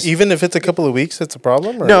you guys, Even if it's a couple of weeks, it's a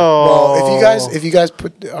problem. Or? No. well, if you guys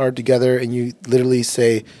are together and you literally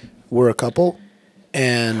say we're a couple,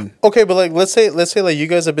 and Okay, but like let's say like you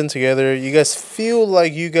guys have been together. You guys feel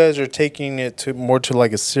like you guys are taking it to more to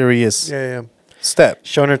like a serious Yeah. step.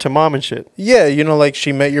 Showing her to mom and shit. Yeah, you know, like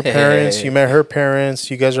she met your parents, Hey. you met her parents.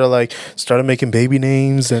 You guys are like started making baby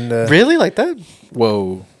names and Really? Like that?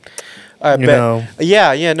 Whoa. I You bet. know.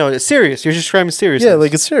 Yeah, no, it's serious. You're just describing serious. yeah,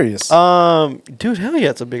 like it's serious. Dude, hell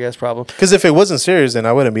yeah, it's a big ass problem. Because if it wasn't serious, then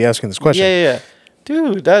I wouldn't be asking this question. Yeah.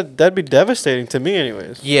 Dude, that'd be devastating to me,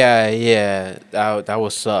 anyways. Yeah. That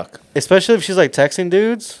would suck. Especially if she's like texting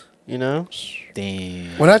dudes, you know.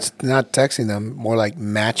 Damn. we're not texting them, more like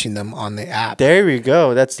matching them on the app. There we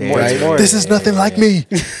go. That's more. Right. It's more. This is nothing like me.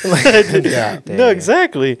 Yeah, No,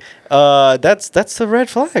 exactly. That's a red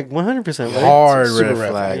flag. 100%. Hard Super red red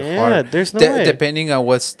flag. Yeah, Hard. there's no way. Depending on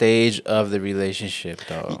what stage of the relationship,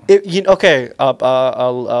 though. Okay.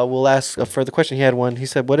 We'll ask a further question. He had one. He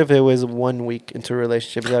said, "What if it was 1 week into a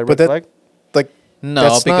relationship? Is that a red But that- flag?" Like No,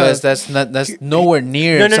 That's because not- that's nowhere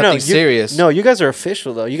near No. something You, serious. No, you guys are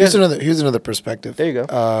official though. You guys. here's another perspective. There you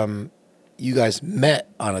go. You guys met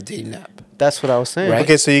on a dating app. That's what I was saying. Right.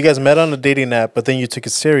 okay, so you guys met on a dating app, but then you took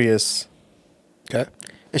it serious. Okay.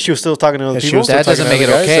 And she was still talking to other And she people. was still That doesn't talking make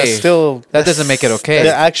to it other guys? okay. That's still That doesn't make it okay.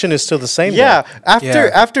 the action is still the same. Yeah, though.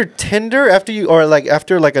 after Tinder,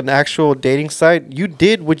 after like an actual dating site, you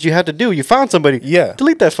did what you had to do. You found somebody. Yeah.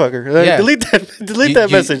 Delete that fucker. Yeah. Delete You- that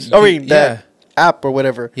you- message. you- I mean that app or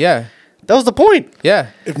whatever. Yeah. That was the point. Yeah.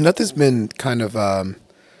 If nothing's been kind of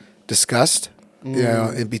discussed, you know,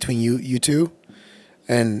 in between you two,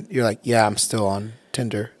 and you're like, yeah, I'm still on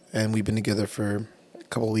Tinder, and we've been together for a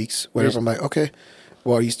couple of weeks, whatever. I'm like, okay,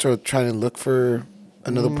 well, are you still trying to look for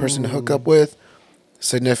another person to hook up with,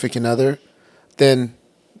 significant other? Then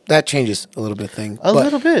that changes a little bit thing. A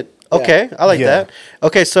little bit. Okay, I like Yeah. that.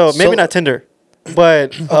 Okay, so maybe So- not Tinder,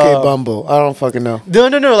 but Okay, Bumble. I don't fucking know.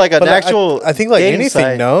 no, like an But actual. I think like dating anything,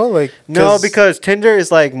 site. no, like No, because Tinder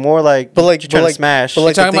is like more like, But like- you're trying but to like- smash. but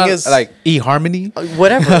like- Talking the thing about is- like eHarmony.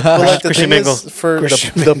 Whatever. but like the Christian thing Mingle. is for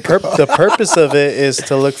Christian the purpose of it is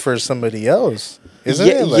to look for somebody else, isn't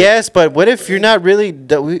it? Like, Yes, but what if you're not really?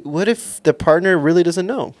 What if the partner really doesn't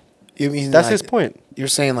know? You mean That's like, his point. You're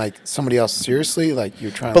saying like somebody else seriously, like you're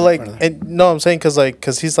trying. But to like, look for another- and no, I'm saying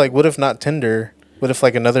because he's like, what if not Tinder? What if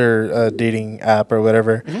like another dating app or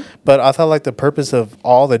whatever? Mm-hmm. But I thought like the purpose of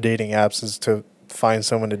all the dating apps is to find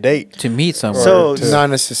someone to date. To meet someone. So- not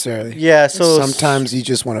necessarily. Yeah, so sometimes you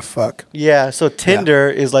just want to fuck. Yeah, so Tinder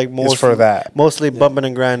is like It's for that. mostly bumping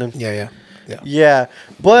and grinding. Yeah. Yeah,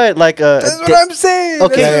 but like saying.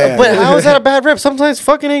 okay, Yeah. but how is that a bad rep? Sometimes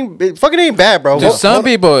fucking ain't bad, bro. to some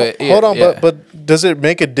people, Hold on, yeah. but does it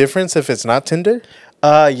make a difference if it's not Tinder?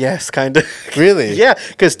 Yes, kind of. Really? Yeah,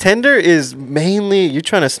 because Tinder is mainly you're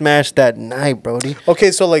trying to smash that night, Brody.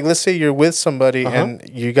 Okay, so like let's say you're with somebody Uh-huh. and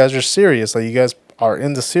you guys are serious, like you guys are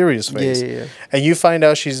in the serious phase, Yeah. and you find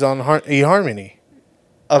out she's on eHarmony.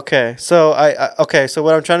 Okay, so so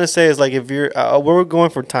what I'm trying to say is like if you're we're going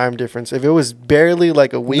for time difference. If it was barely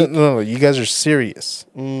like a No, week, no, you guys are serious.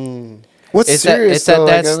 What's It's serious? it's at though?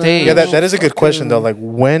 that Like, I don't stage. Yeah, know. that is a good question though. Like,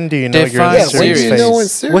 when do you know you're in Define the Yeah, serious when do you serious. know phase?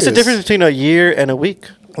 it's serious? what's the difference between a year and a week?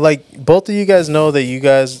 Like, both of you guys know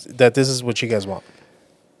that this is what you guys want.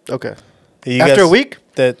 Okay, You after guys- a week,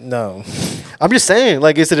 that no, I'm just saying.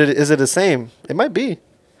 Like, is it the same? It might be.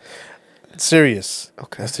 it's serious.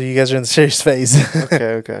 Okay. After you guys are in the serious phase,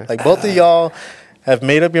 Okay. like both of y'all have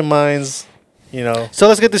made up your minds. You know, So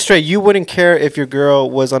let's get this straight. You wouldn't care if your girl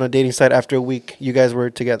was on a dating site after a week you guys were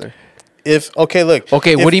together. look.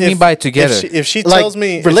 Okay, what do you mean by together? If she Like, tells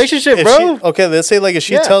me relationship, if bro. okay, let's say like if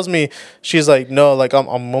she Yeah. tells me she's like no, like I'm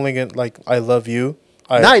only gonna like I love you.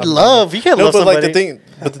 Not I'm- love. You can't no, love but somebody.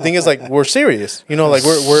 like the thing is like we're serious. You know, like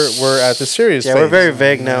we're at the serious. Yeah, phase. we're very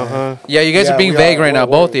vague now, huh? Yeah, you guys Yeah, are being we vague are. right now,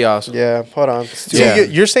 We're- both of y'all. Yeah, hold on. So Yeah.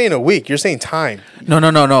 you're saying a week. You're saying time. No.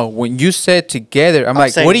 When you said together, I'm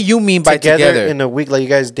like, saying what do you mean by together? in a week? Like you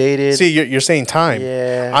guys dated? See, you're saying time.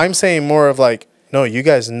 Yeah. I'm saying more of like no. You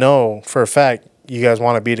guys know for a fact you guys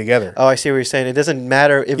want to be together. Oh, I see what you're saying. It doesn't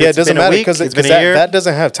matter if Yeah, it it's doesn't been a matter week, because it's been a year. that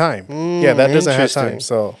doesn't have time. Yeah, that doesn't have time. interesting.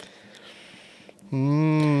 So.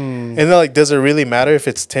 And then, like, does it really matter if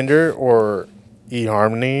it's Tinder or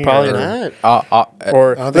eHarmony? Probably or, not.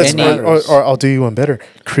 Or, I don't let's, think it or, matters. or I'll do you one better.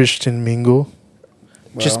 Christian Mingle.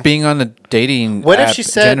 Just being on a dating What app if she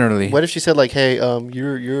said? generally. What if she said like, "Hey,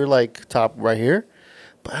 you're like top right here,"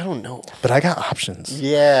 but I don't know. But I got options.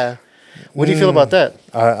 Yeah. What do you feel about that?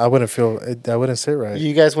 I wouldn't feel it. I wouldn't sit right.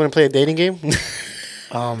 You guys want to play a dating game?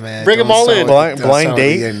 Oh man, Bring 'em don't all sound in. like- don't Blind sound like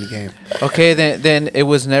date? the end of the game. Okay, then it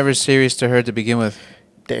was never serious to her to begin with.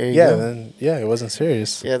 There you Yeah, go. then it wasn't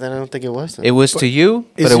serious. Yeah, then I don't think it was. Then. It was to you,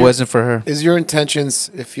 is but it your- wasn't for her. Is your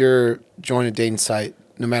intentions, if you're joining a dating site,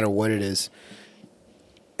 no matter what it is,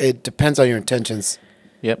 it depends on your intentions.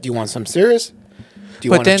 Yep. Do you want something serious? Do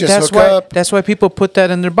you But want to then just that's hook why up? that's why people put that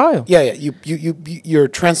in their bio. Yeah, yeah. You're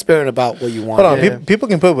transparent about what you want. Hold on, Yeah. people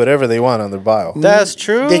can put whatever they want on their bio. That's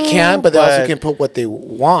true. They can, but they also can put what they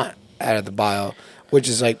want out of the bio, which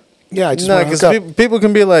is like, yeah, I just No, want to because hook up. people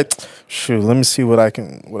can be like, shoot, let me see what I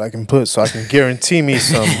can put so I can guarantee me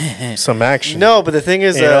some action. No, but the thing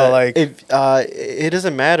is, You know, like- if it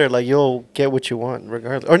doesn't matter, like you'll get what you want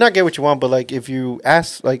regardless, or not get what you want, but like if you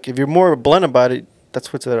ask, like if you're more blunt about it,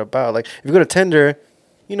 that's what's it about. Like if you go to Tinder,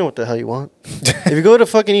 you know what the hell you want. If you go to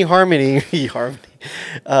fucking eHarmony,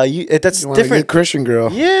 that's You want a different. good Christian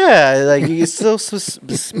girl. Yeah, like it's so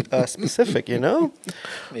specific, you know.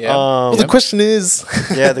 Yeah. Well, the question is,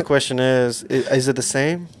 Yeah, the question is it the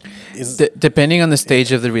same? Depending on the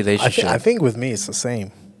stage of the I, relationship. I think with me it's the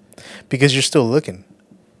same because you're still looking.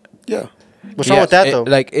 Yeah. What's wrong with that though?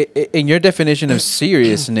 Like in your definition of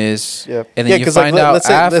seriousness, Yeah. and Yeah, then you because find like, out let's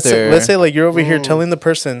say, after. let's say like you're over here telling the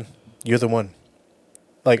person you're the one.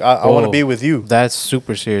 Like I want to Oh, be with you. That's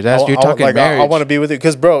super serious. That's you're I- talking like, marriage. I want to be with you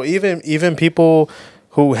because, bro, even people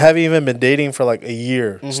who haven't even been dating for like a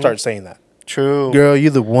year start saying that. True. Girl, you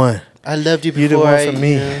the one. I loved you You the before. one for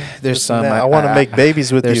me. There's This some. and that. I want to make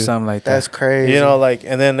babies with There's you. some like that. That's crazy. You know, like,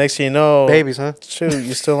 and then next thing you know, babies, huh? shoot,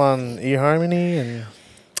 you still on eHarmony and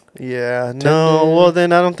Yeah. No. Well,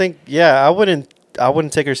 then I don't think. Yeah, I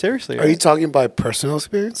wouldn't take her seriously. Are you talking by personal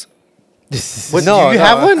experience? What, No, do you no,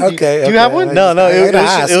 have one? okay, Do you have okay. one? no, I it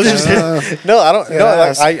gotta was ask. just no, I don't. No, Yeah, like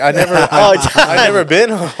ask. I never, I never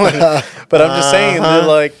been on one, but I'm just saying that,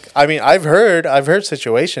 like, I mean, I've heard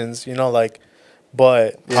situations, you know, like,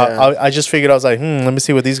 but Yeah. I just figured I was like, let me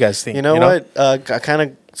see what these guys think. You know what? Kind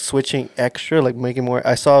of switching extra, like making more.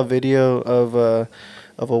 I saw a video of a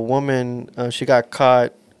woman. She got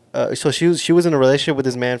caught. So she was in a relationship with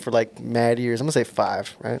this man for like mad years. I'm gonna say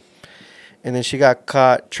 5, right? And then she got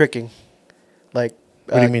caught tricking. Like,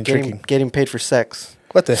 What do you mean getting, tricking? Getting paid for sex.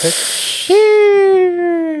 What the heck?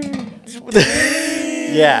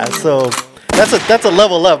 Yeah. So that's a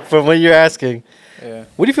level up from what you're asking. Yeah.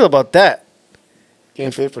 What do you feel about that?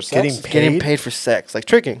 Getting paid for sex? Getting paid for sex, like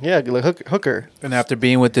tricking. Yeah, like hooker. And after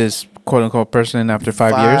being with this quote unquote person after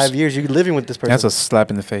 5 5 years, years, you're living with this person. that's a slap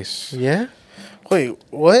in the face. Yeah. Wait,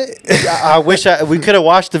 what? I wish we could have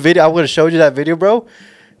watched the video. I would have showed you that video, bro.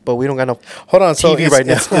 But we don't got no. Hold on. So TV right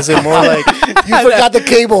now. is it more like You forgot the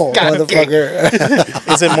cable,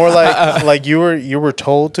 motherfucker. is it more like you were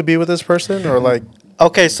told to be with this person or like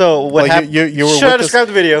Okay, so what Like, happened? you were Should I with this- describe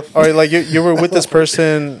the video? or like you were with this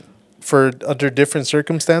person for under different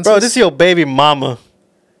circumstances? Bro, this is your baby mama.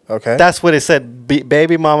 okay. That's what it said.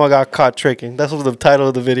 Baby mama got caught tricking. That's what the title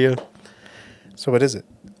of the video. So what is it?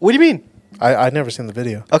 What do you mean? I never seen the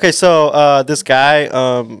video. Okay, so this guy,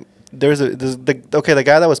 the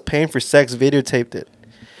guy that was paying for sex videotaped it,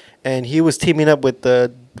 and he was teaming up with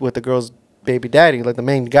the girl's baby daddy, like the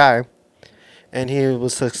main guy, and he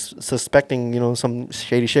was suspecting some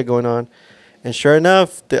shady shit going on, and sure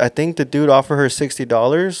enough, I think the dude offered her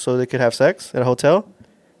 $60 so they could have sex at a hotel,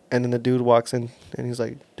 and then the dude walks in and he's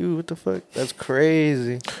like, "Dude, what the fuck? That's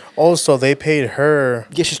crazy." Oh, so they paid her.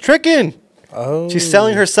 Yeah, she's tricking. Oh, She's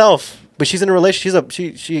selling herself, but she's in a relationship.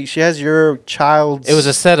 She has your child's. It was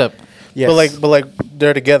a setup. yes. But like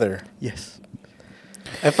they're together. yes.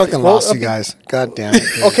 I fucking Well, lost you guys. God damn it.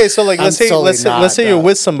 dude. Okay, so like I'm let's say totally let's not, say you're dog.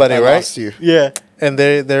 with somebody, I right? lost you. Yeah. And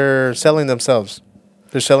they're selling themselves.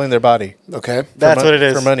 They're selling their body. Okay. That's mon- what it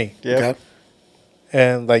is. for money. Yeah. Okay.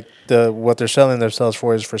 And like what they're selling themselves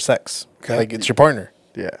for is for sex. Okay. Like it's your partner.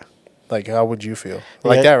 Yeah. Like how would you feel?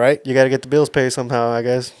 Like Yeah. that, right? You got to get the bills paid somehow, I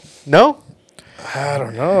guess. No? I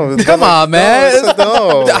don't know. Come on, man.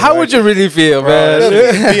 No. How would you really feel, man?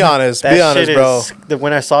 Be honest. That Be honest, shit bro.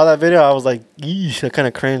 when I saw that video, I was like, yeesh, I kind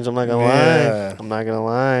of cringed. I'm not going to Yeah. lie. I'm not going to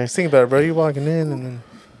lie. Just think about it, bro. You walking in and then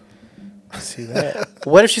you see that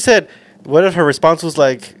What if her response was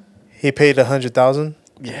like, he paid 100,000.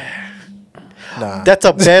 yeah. Nah. That's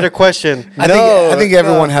a better question. I think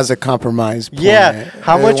everyone has a compromise point. Yeah.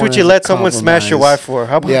 How much Everyone would you has let a someone smash your compromise. wife for?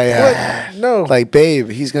 How about Yeah, yeah. no. Like, babe,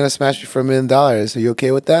 he's gonna smash you for $1 million. Are you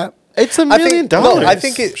okay with that? It's $1 I million. think no. I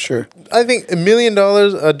think it. Sure. I think $1 million,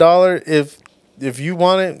 $1. If you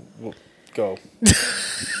want it, well, go.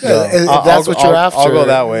 Yeah, if that's what you're after. I'll go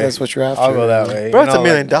that way. That's what you're after. I'll go that way. Bro, You it's know,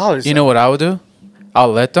 $1 million. You know what I would do?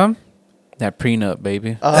 I'll let them. That prenup,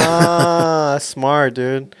 baby. Ah, smart,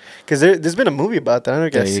 dude. Because there's been a movie about that. I don't know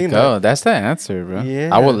if you There guys you seen go. that. That's the answer, bro. Yeah.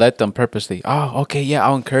 I will let them purposely. Oh, okay, yeah,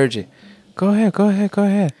 I'll encourage it. Go ahead, go ahead, go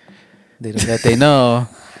ahead. Little that they know.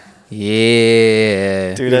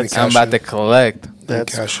 Yeah. Dude, that's I'm about to collect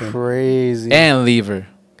that's cash in. crazy. and leave her.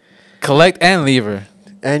 Collect and leave her.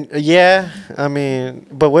 And yeah, I mean,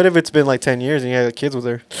 but what if it's been like 10 years and you had kids with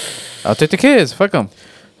her? I'll take the kids. Fuck them.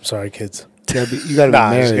 Sorry, kids. You gotta be Nah, I'm just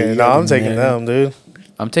married. kidding. You No, gotta I'm be taking married. them, dude.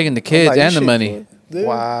 I'm taking the kids Like, and the shit, money. dude.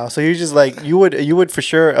 Wow. So you just like you would for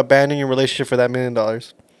sure abandon your relationship for that $1 million.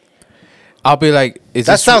 I'll be like, is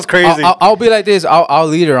That this- sounds crazy. I'll be like this. I'll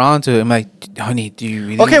lead her on to it. I'm like, honey, do you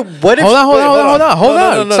really? Okay, what if? Hold on, hold wait, on, hold on, hold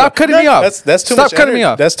on. No, Stop cutting me off. That's too Stop much. cutting me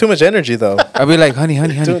off. That's too much energy, though. I'll be like, honey.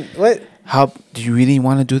 What? How do you really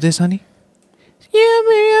want to do this, honey? Yeah, baby,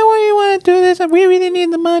 I really want to do this. We really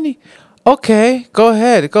need the money. Okay, go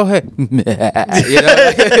ahead. You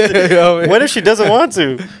know? What if she doesn't want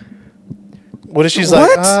to? What if she's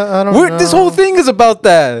What? like, I don't know. This whole thing is about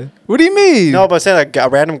that. What do you mean? No, but say like a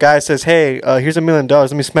random guy says, "Hey, here's $1 million.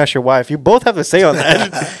 Let me smash your wife." You both have to say on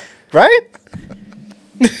that, right?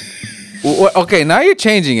 Okay, now you're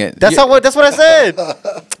changing it. That's That's what I said.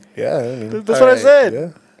 Yeah, I mean, That's what I said. yeah.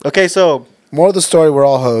 Okay, so More of the story, we're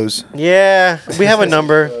all hoes. yeah, we have a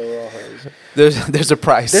number. There's a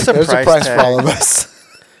price. There's a There's price a price for tag. all of us.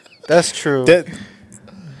 That's true.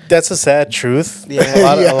 That's a sad truth.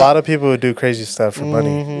 Yeah. A lot of people would do crazy stuff for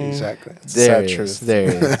money. Exactly. It's there sad is, truth. there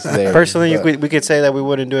is. There Personally, is. we could say that we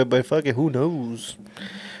wouldn't do it, but fuck it, who knows?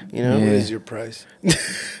 You know, Yeah. What is your price?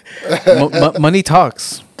 Money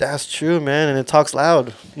talks. that's true, man, and it talks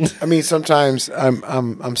loud. I mean, sometimes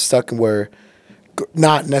I'm stuck where,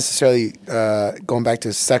 not necessarily going back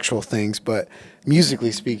to sexual things, but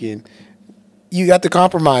musically speaking, you got to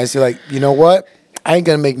compromise. You're like, you know what? I ain't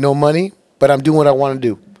gonna make no money, but I'm doing what I want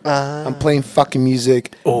to do. I'm playing fucking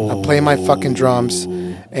music. I'm playing my fucking drums,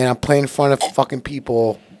 and I'm playing in front of fucking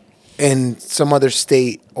people in some other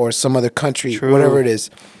state or some other country, True. whatever it is,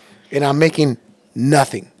 and I'm making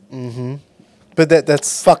nothing. But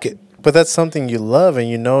that's Fuck it. But that's something you love, and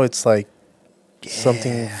you know it's like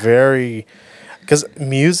something very. Because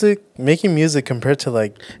making music compared to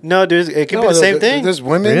like No, dude, it could be No, the same thing. There's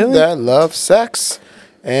women Really? that love sex,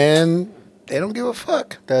 and they don't give a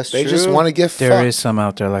fuck. That's they just true. want to get There fucked. is some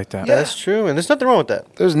out there like that. That's true, and there's nothing wrong with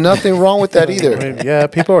that. There's nothing wrong with that I either. mean, yeah,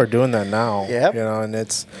 people are doing that now. Yep. You know, and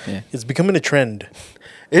it's Yeah. becoming a trend.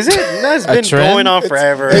 Is it? No, it's been trend? going on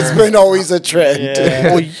forever. It's been always a trend.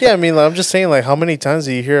 Yeah. Well, yeah, I mean, like, I'm just saying, like, how many times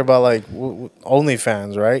do you hear about like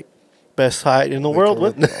OnlyFans, right? Best height in the world.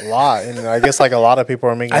 What? A lot, and I guess like a lot of people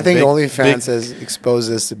are making. I think big, OnlyFans has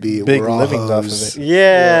exposed us to be big we're all livings off hoes. of it.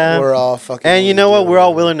 Yeah. We're all fucking. And you know what? We're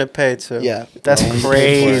all willing to pay too. Yeah. That's We're willing to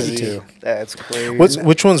pay for it, crazy. too. That's crazy.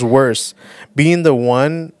 Which one's worse, being the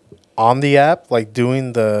one on the app, like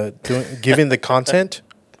giving the content,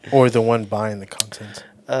 or the one buying the content?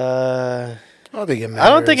 I don't think it matters. I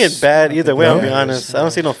don't think it's bad either way. No? I'll be honest. I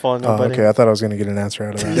don't see no fault in Oh, nobody. okay. I thought I was gonna get an answer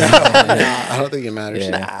out of that. Nah, I don't think it matters.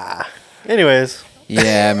 Yeah. Anyways,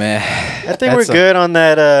 Yeah, man. I think we're good on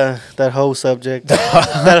that whole subject.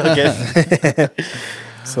 That'll get.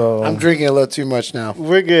 So I'm drinking a little too much now,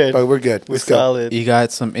 We're good. but we're good. We're Let's go. solid. You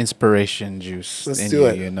got some inspiration juice. Let's in do you,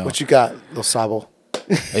 it. You know. What you got, Lo Sabo?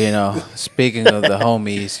 Speaking of the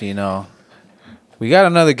homies, we got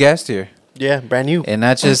another guest here, Yeah, brand new. and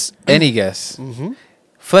not just any guest. Mm-hmm.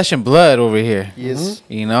 Flesh and blood over here. Yes.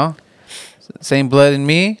 Same blood in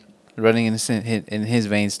me, running in his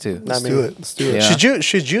veins too. Let's I do mean- it. Let's do it. Yeah.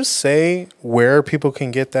 should you say where people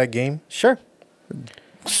can get that game? Sure.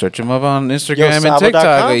 Search him up on Instagram and Yosabo.com? TikTok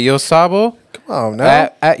at Yosabo Come on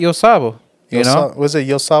now. at Yosabo. Was it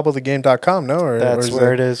yosabothegame.com? No, or That's is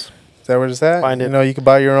where it it is. Is that where it's at? Find it. You know, you can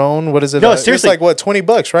buy your own. What is it? No, It's seriously. like what,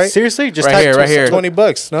 $20, right? Seriously, just Right type here, right here.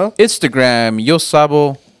 $20, no? Instagram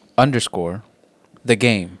Yosabo _ the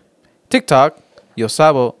game. TikTok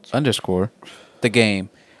Yosabo _ the game.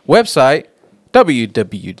 Website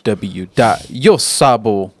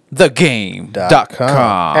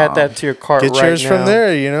www.yosabothegame.com. Add that to your cart Get right yours now. from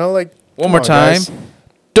there, you know, like One come more on, time. guys.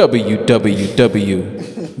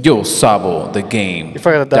 www.yosabothegame. You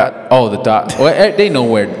forgot the dot. Oh, the dot. Well, they know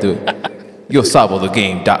where to do it.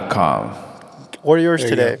 Yosabothegame.com. Order yours There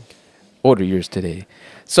you today. Order yours today.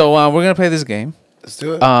 So we're gonna play this game. Let's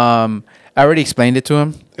do it. I already explained it to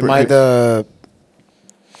him. Am I the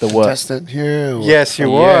The what? contestant here? or- Yes,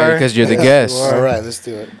 you Yeah, are. because you're the Yes, guest. you are. All right, let's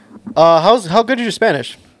do it. How good is your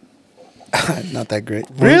Spanish? Not that great.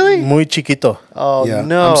 Really? Muy chiquito. Oh Yeah,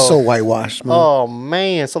 no. I'm so whitewashed, man. Oh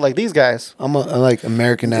man. So like these guys. I'm like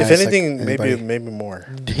Americanized. If anything, like maybe anybody. more.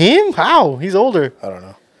 Him? How? He's older. I don't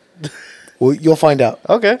know. Well, you'll find out.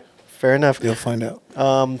 Okay, fair enough. You'll find out.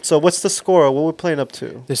 So what's the score? What we're playing up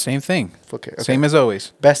to? The same thing. Okay. Same as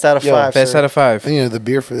always. Best out of Yo, 5. Best sir. out of 5. I need the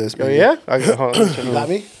beer for this. Oh man. yeah. Hold on, You got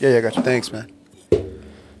me? Yeah, I got you. Thanks, man.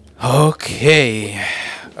 Okay.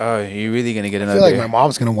 Oh, you're really gonna get I another. feel like beer. my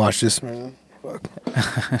mom's gonna watch this, man.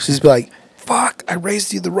 Fuck. She's be like, "Fuck, I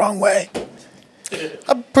raised you the wrong way."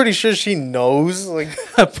 I'm pretty sure she knows. Like,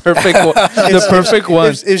 perfect one. The perfect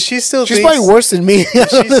one. if she still She's thinks, probably worse than me.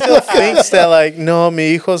 she still thinks that like, no,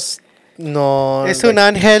 mi hijos, no. Es like,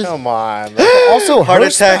 un ángel. Come on. Like, Also, Heart her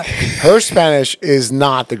attack. her Spanish is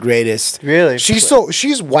not the greatest. Really? She's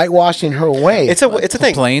whitewashing her way. It's a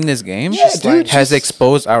thing. Playing this game Yeah, dude, has she's-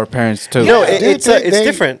 exposed our parents too. No, Yeah, dude, it's they-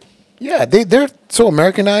 different. Yeah, they're so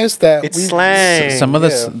Americanized that It's slang. some of the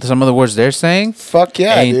some of the words they're saying Fuck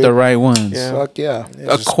yeah, ain't dude. the right ones, Yeah. Fuck yeah.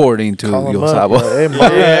 according to call 'em Yo up, Sabo. like, hey,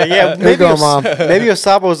 mom. Yeah. There you go, Mom. Maybe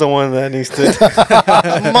Osabo's the one that needs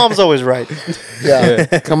to. Mom's always right. Yeah,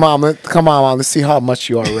 come on, Mom. Let's see how much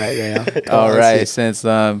you are right now. All Let's right, see. since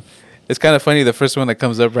it's kind of funny. The first one that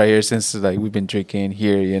comes up right here, since like we've been drinking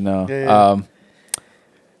here, you know. Yeah.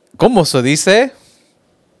 ¿Cómo se dice?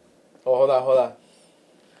 Oh, hold on.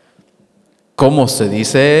 ¿Cómo se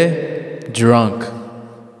dice drunk?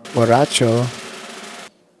 Borracho.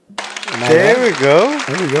 Am I There right? we go.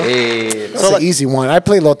 There we go. Hey, That's an easy one. I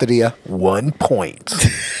play loteria. 1 point.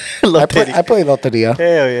 I play loteria.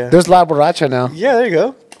 Hell yeah. There's La Borracha now. Yeah, there you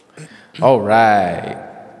go. all right.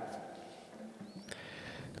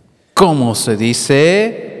 ¿Cómo se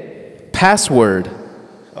dice password?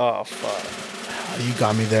 Oh fuck. You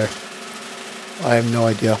got me there. I have no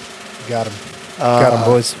idea. Got him. Got him,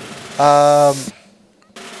 boys.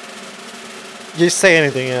 Just say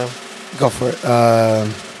anything, yeah. Go for it.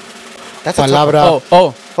 That's a tough Palabra. Oh,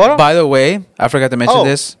 Hold on. by the way, I forgot to mention Oh.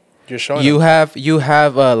 this. You're showing You him.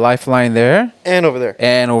 have a lifeline there and over there.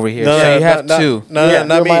 and over here. No, so no, you have not, two. No, Yeah.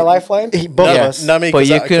 not You're me. my lifeline? Both Yeah. of us. Not me. But 'cause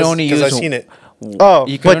you I- can 'cause- only 'cause use I've seen it. Oh,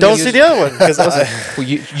 You can but don't only see use- the other one. Because I was like, Well,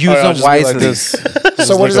 use Alright, I'll them just go like wisely. this. So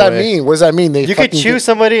Just what does look that away. mean? What does that mean? They You could fucking choose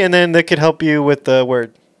somebody, and then they could help you with the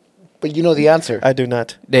word. but you know the answer. I do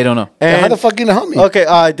not. They don't know. Then how And the fuck you gonna help me? okay,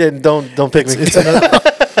 then don't pick me.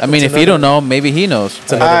 I mean, if you don't know, maybe he knows.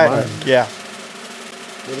 It's another Alright, mind. yeah.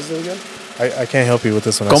 What is it again? I can't help you with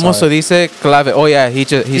this one. I ¿Cómo saw se it. dice clave? Oh yeah, he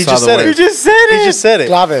saw just the said word. You just said it. He just said it.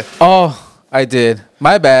 Clave. Oh, I did.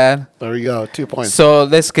 My bad. There we go. 2 points. So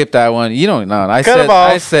let's skip that one. You don't know. Cut him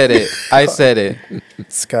I off. said it. I said it.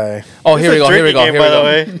 This guy. Oh, This here we is go. a Here we go. drinking Here game, we by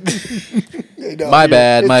the go. way. My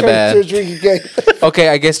bad. My bad. It's a drinking game. Okay,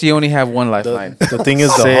 I guess you only have one lifeline. The thing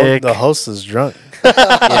is, Sick. the host is drunk.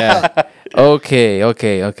 Yeah.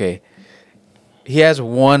 Okay. He has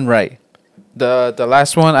one right. The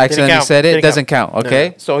last one I accidentally count. said it. Didn't Doesn't count. Okay,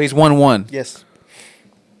 No. so he's 1-1. Yes.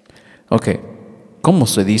 Okay. ¿Cómo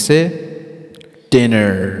se dice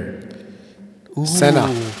dinner? Cena.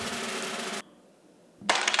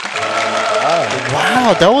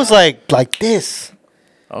 Wow, that was like this.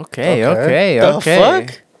 Okay. The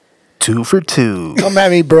fuck? 2 for 2. Come at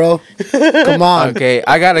me, bro. Come on. Okay,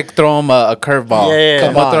 I gotta throw him a curveball. Yeah. Come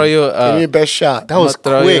I'm gonna on. throw you. Give me your best shot. That was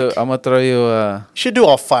quick. I'm gonna throw you. You should do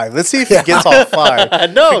all 5. Let's see if he gets all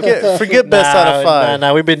 5. No, Forget best out of 5.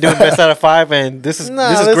 Nah, we've been doing best out of 5, and this is Nah,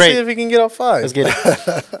 this is let's great. see if he can get all 5. Let's get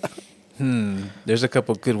it. There's a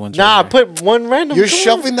couple good ones. Nah, right here. put one random. You're Come on.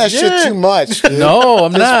 shoving that Yeah. shit too much. Dude. No,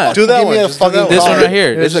 I'm not. Do that Give one. me a Just do that fucking one. This one card. right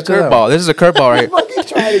here. Yeah, This is a just do that curveball. This is a curveball right here. Fucking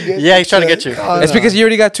trying to get Yeah, he's trying to get you. It's because you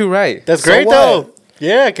already got 2 right. That's So great what? though.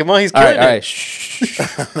 Yeah, come on, he's All killing right, all right. it. Shh.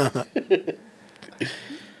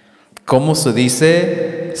 ¿Cómo se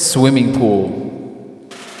dice swimming pool?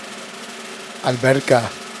 Alberca.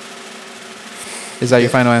 Is that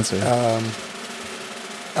your final answer?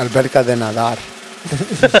 Alberca de nadar.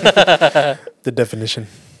 The definition.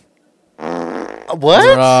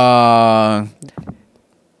 What? Wrong.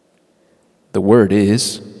 The word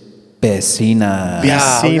is piscina.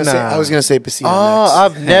 Yeah, Piscina. I was gonna say piscina. Oh, next.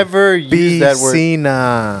 I've never used that word.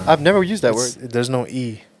 Piscina. I've never used that word. There's no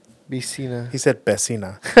E. Piscina. He said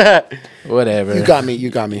piscina. Whatever. You got me.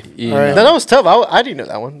 You got me. You All right. know. No, that was tough. I didn't know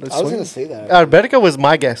that one. I was gonna say that. Alberca was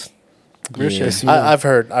my guess. Real Yeah. shit. I've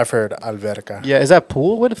heard alberca. Yeah, is that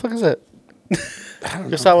pool? What the fuck is that?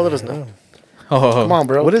 Just how let us know. Oh. Come on,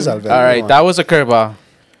 bro. What is Come Alberca? All right, on. that was a curveball.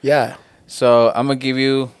 Yeah. So I'm gonna give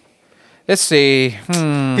you. Let's see.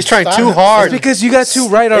 He's trying Stop. too hard. It's because you got 2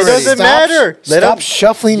 right It already. doesn't matter. Let Stop him-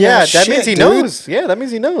 shuffling Yeah, that that means shit, he dude. knows. Yeah, that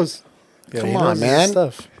means he knows. Yeah, Come he on, knows his man.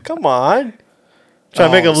 Stuff. Come on. Trying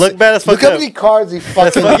to make him look bad. That's Look fucked how up. many cards he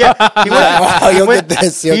fucking. Yeah, he went. Oh, he you'll went, get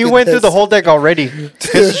this. he went through the whole deck already.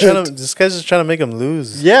 This guy's just trying to make him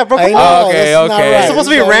lose. Yeah, bro. I Come know. on. Okay, this is not okay. right. It's supposed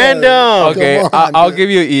to This be is not right. random. Okay, Come on, I'll dude. give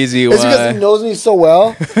you an easy It's because he one. knows me so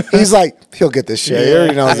well. He's like, he'll get this shit. He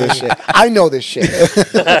already knows this shit. I know this shit.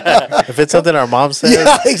 If it's something our mom says,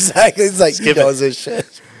 Yeah, exactly. It's like Skip he it. knows this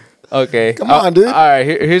shit. Okay, Come on, dude. All right,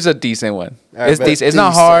 here's a decent one. All right, It's bet. decent. It's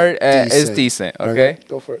not Decent. hard. It's Decent. decent. Okay.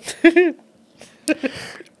 Go for it.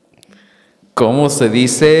 ¿Cómo se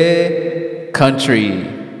dice country?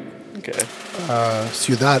 Okay.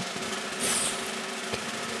 Ciudad.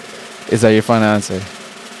 Is that your final answer?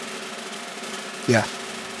 Yeah.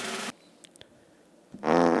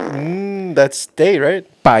 That's state, right?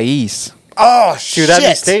 País. Oh, Should that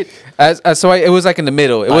be state? It was like in the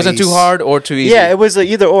middle. It wasn't too País. hard or too easy. Yeah, it was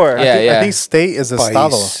either or. Yeah. I think state is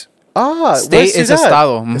estado. País. Ah, State is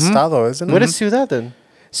estado. Mhm. Estado, isn't it? What is ciudad then?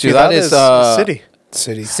 Ciudad is city.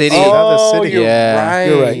 City. city. Ciudad is Oh, city. you're Yeah. right.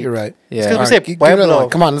 You're right. You're right. Yeah. Because we All say right, give it another Pueblo. one.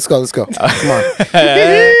 Come on, let's go. Let's go. Come on.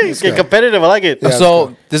 Get competitive. I like it. Yeah, let's So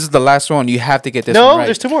go. this is the last one. You have to get this no, one right.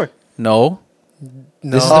 there's two more. No.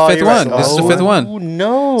 This is Oh, the fifth you're right. one. This is the fifth one. Oh,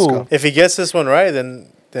 no. If he gets this one right,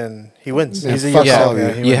 then he wins. Yeah, He's a fuck yes all man.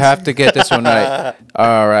 of you. You have to get this one right.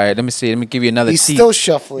 All right. Let me see. Let me give you another. He's still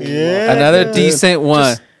shuffling. Yeah. another decent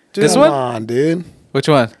one. This Come one? on, dude. Which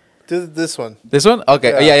one? This one. This one?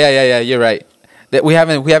 Okay. Yeah. You're right. That we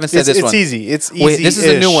haven't said this It's one. easy. It's easy. Wait, this is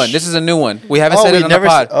a new one. This is a new one. We haven't Oh, said we it on the never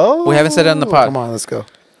pod. s- We haven't said it on the pod. Come on, let's go.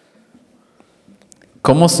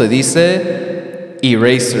 ¿Cómo se dice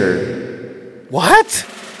eraser? What?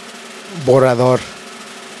 Borrador.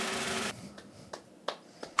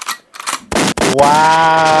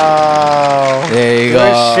 Wow. There you Good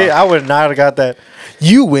go. shit. I would not have got that.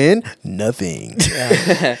 You win nothing.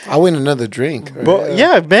 I win another drink. But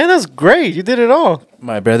yeah, man, that's great. You did it all.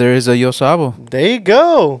 My brother is a Yo Sabo. There you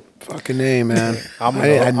go. Fucking A, man. I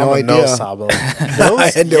had no I'm a idea. Sabo.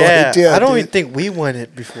 I had no idea. I don't dude. even think we won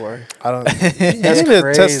it before. I don't. That's you need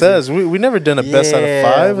to test crazy. us. We never done a best out Yeah,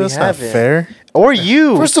 of 5. we That's not haven't. fair. Or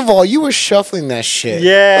you. First of all, you were shuffling that shit.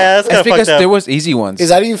 Yeah, that's It's kind of because fucked up. there was easy ones. Is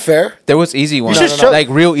that even fair? There was easy ones. should show- like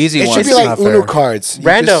real easy It ones. should be like not Uno fair. cards. You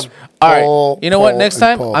Random. just All right. pull, You know what? pull, Next and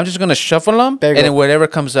time, pull. I'm just gonna shuffle them, There you and go. then whatever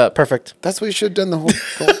comes up. Perfect. That's what you should have done the whole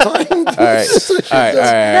time. All right. All right.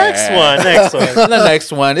 Next one. Next one. The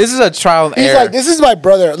next one. This is a trial and He's error. like, this is my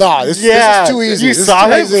brother. No, this Yeah. is too easy. You This is saw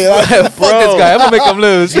too him? easy. Fuck this guy. I'm gonna make him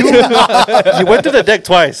lose. You went through the deck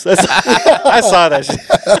twice. I saw that shit.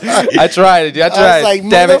 I tried it. Dude. I I tried. was like,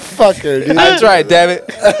 Damn it. motherfucker, dude. I tried. Damn it.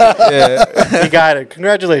 Yeah. You got it.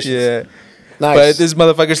 Congratulations. Yeah. Nice. But this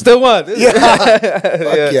motherfucker still won. Fuck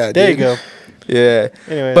yeah, There you dude. go. Yeah.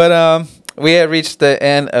 Anyway. But we had reached the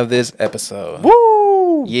end of this episode.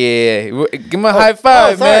 Woo! Yeah. Give him a high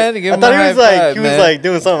five, man. Give I him thought a he high was like five, he was man. like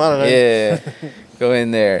doing something. I don't know. Yeah. Go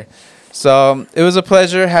in there. So it was a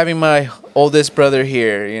pleasure having my oldest brother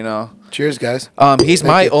here, you know. Cheers, guys. He's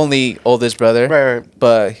my only oldest brother. Right.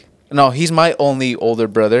 But no, he's my only older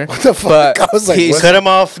brother. What the fuck? But I was like, he's- what? Cut him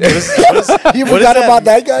off. You forgot about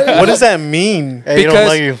that guy? What does that mean? Hey, you don't Because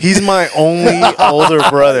like you. He's my only older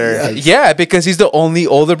brother. Yeah, because he's the only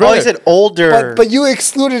older brother. Oh, he said older. But you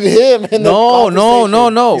excluded him in the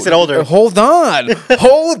no. He said older. Hold on.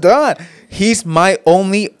 Hold on. He's my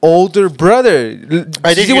only older brother. I Do did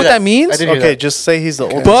you see hear what that. that means? I did hear Okay, that. just say he's the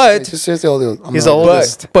oldest. But Just say it's the oldest. He's the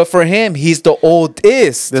oldest. but for him, he's the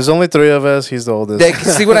oldest. There's only 3 of us. He's the oldest. Like,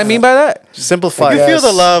 see what I mean by that? Simplify. You Yes. feel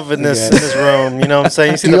the love in this Yes. room. You know what I'm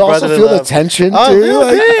saying? You see Do you the also brotherly feel the love. tension, Oh, too? yeah,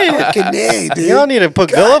 Like, man. fucking A, dude. You don't need to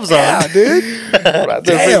put gloves Yeah, on. dude. About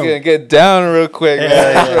to Damn. freaking get down real quick, man.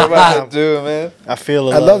 Yeah, That's what I'm about to do, man. I feel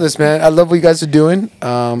the I love this, man. I love what you guys are doing.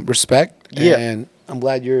 Respect. Yeah. And I'm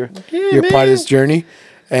glad you're Yeah, part of man. this journey.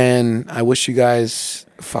 And I wish you guys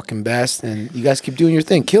fucking best. And you guys keep doing your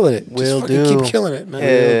thing, killing it. Will Just fucking do. keep killing it,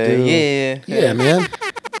 man. Yeah. Yeah, man.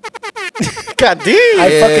 God damn.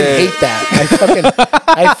 I fucking hate that.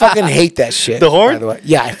 I fucking hate that shit. The horn? By the way.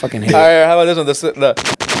 Yeah, I fucking hate All it. right, how about this one?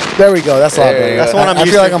 There we go. That's a lot There you better. go. That's the one I'm I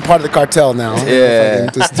used feel to. like I'm part of the cartel now. Yeah.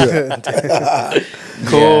 Fucking Just do it.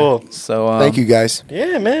 Cool. So Thank you, guys.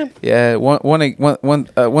 Yeah, man. Yeah,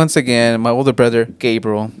 once again, my older brother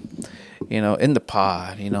Gabriel, you know, in the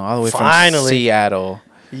pod, you know, all the way Finally. from Seattle.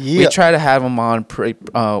 Yeah. We tried to have him on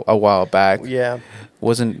a while back. Yeah.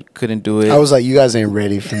 Couldn't do it. I was like, you guys ain't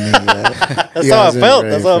ready for me yet. That's how I felt.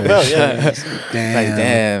 That's how I felt. Yeah. Damn. like,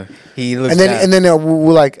 damn. He looks. And then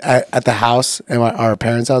we're like at the house, and our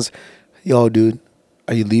parents' house. Yo, dude,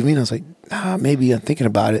 are you leaving? I was like, nah, maybe. I'm thinking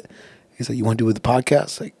about it. He's like, you want to do it with the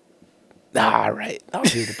podcast? Like, All right, I'll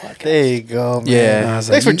do the podcast. There you go, man. Yeah. I was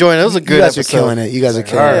Thanks like, for joining. That was a good You guys episode. are killing it. You guys are All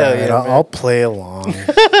killing Hell right, it. yeah, I'll play along.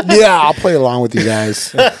 Yeah, I'll play along with you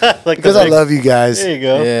guys Like because I love you guys. There you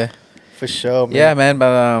go. Yeah. For sure, man. Yeah, man.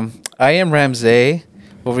 But I am Ramsey.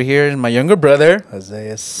 Over here is my younger brother,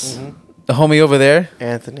 Isaiah. the homie over there.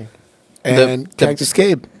 Anthony. And the- Cactus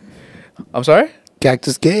Gabe. I'm sorry?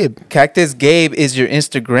 Cactus Gabe. Cactus Gabe is your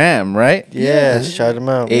Instagram, right? Yeah, shout him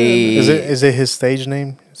out. Hey. Is it his stage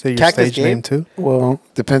name? Is it your Cactus stage name Gabe? too? Well,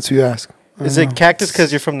 depends who you ask. I Is don't it know. Cactus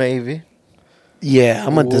because you're from the AV? Yeah,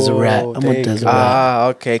 I'm a desert rat. Whoa, I'm there a you desert go. rat. Ah,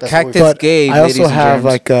 okay. That's what we- Cactus But Gabe. I also ladies and have germs.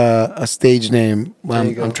 like a stage name. There you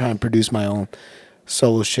I'm go. trying to produce my own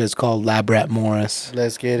solo shit. It's called Lab Rat Morris.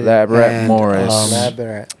 Let's get it. Lab Rat And, Morris. Lab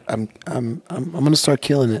rat. I'm gonna start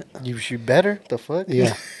killing it. You better? The fuck?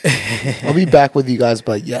 Yeah, I'll be back with you guys.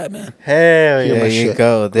 But yeah, man. Hell Yeah, yeah. There my you shit.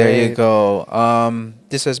 go. There you Great. go.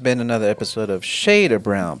 This has been another episode of Shader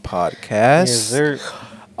Brown Podcast. Yes, sir.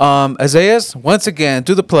 Isaiah, once again,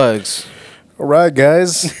 do the plugs. All right,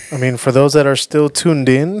 guys. I mean, for those that are still tuned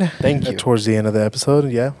in, Thank you. towards the end of the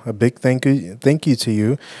episode. Yeah, a big thank you to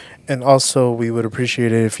you, and also we would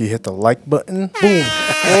appreciate it if you hit the like button, boom,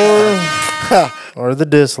 or the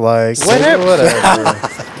dislike, Whatever.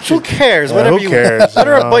 Who cares? Yeah, Whatever who you cares,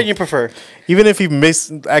 Whatever you know? button you prefer. Even if you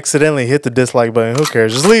accidentally hit the dislike button, who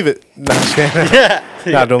cares? Just leave it. No, I'm just kidding. Yeah.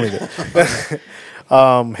 No, don't leave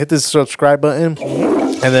it. Hit the subscribe button,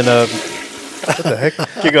 and then what the heck?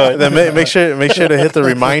 Keep going. Then make sure to hit the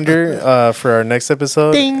reminder for our next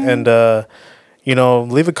episode, Ding. and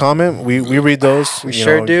leave a comment. We read those. We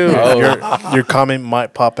sure do. Your comment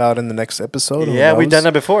might pop out in the next episode. Who Yeah, we've knows? done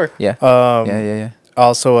that before. Yeah. Um, yeah.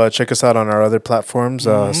 Also, check us out on our other platforms,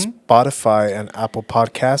 Spotify and Apple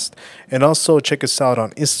Podcast. And also check us out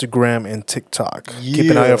on Instagram and TikTok. Keep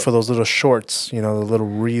an eye Yeah. out for those little shorts, the little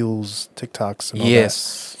reels, TikToks. And all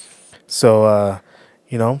Yes. that. So,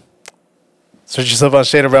 search yourself on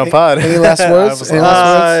Shader Brown Pod. Any last words? Any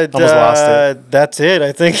last words? Almost lost it. That's it,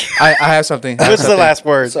 I think. I have something. I have What's the something. last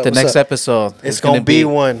word? So- The What's next up? episode. It's gonna be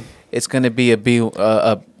one. It's gonna be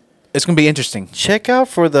it's gonna be interesting. Check out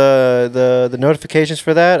for the notifications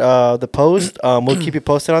for that. The post. We'll keep you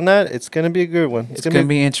posted on that. It's gonna be a good one. It's gonna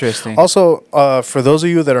be interesting. Also, for those of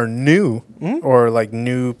you that are new or like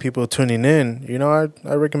new people tuning in,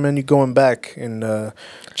 I recommend you going back and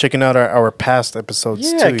checking out our past episodes.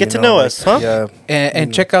 Yeah, too, get to know us, huh? Yeah,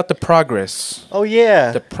 and check out the progress, Oh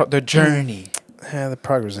yeah. the journey. the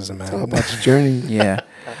progress isn't All man. about your journey. Yeah,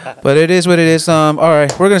 but it is what it is. All right,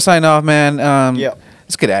 we're gonna sign off, man. Yeah.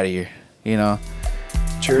 Let's get out of here.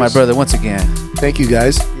 Cheers. My brother, once again. Thank you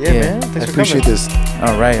guys. Yeah, Yeah. man. I Thanks for appreciate coming. this.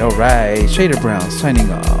 All right. Shader Brown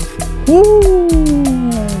signing off. Woo!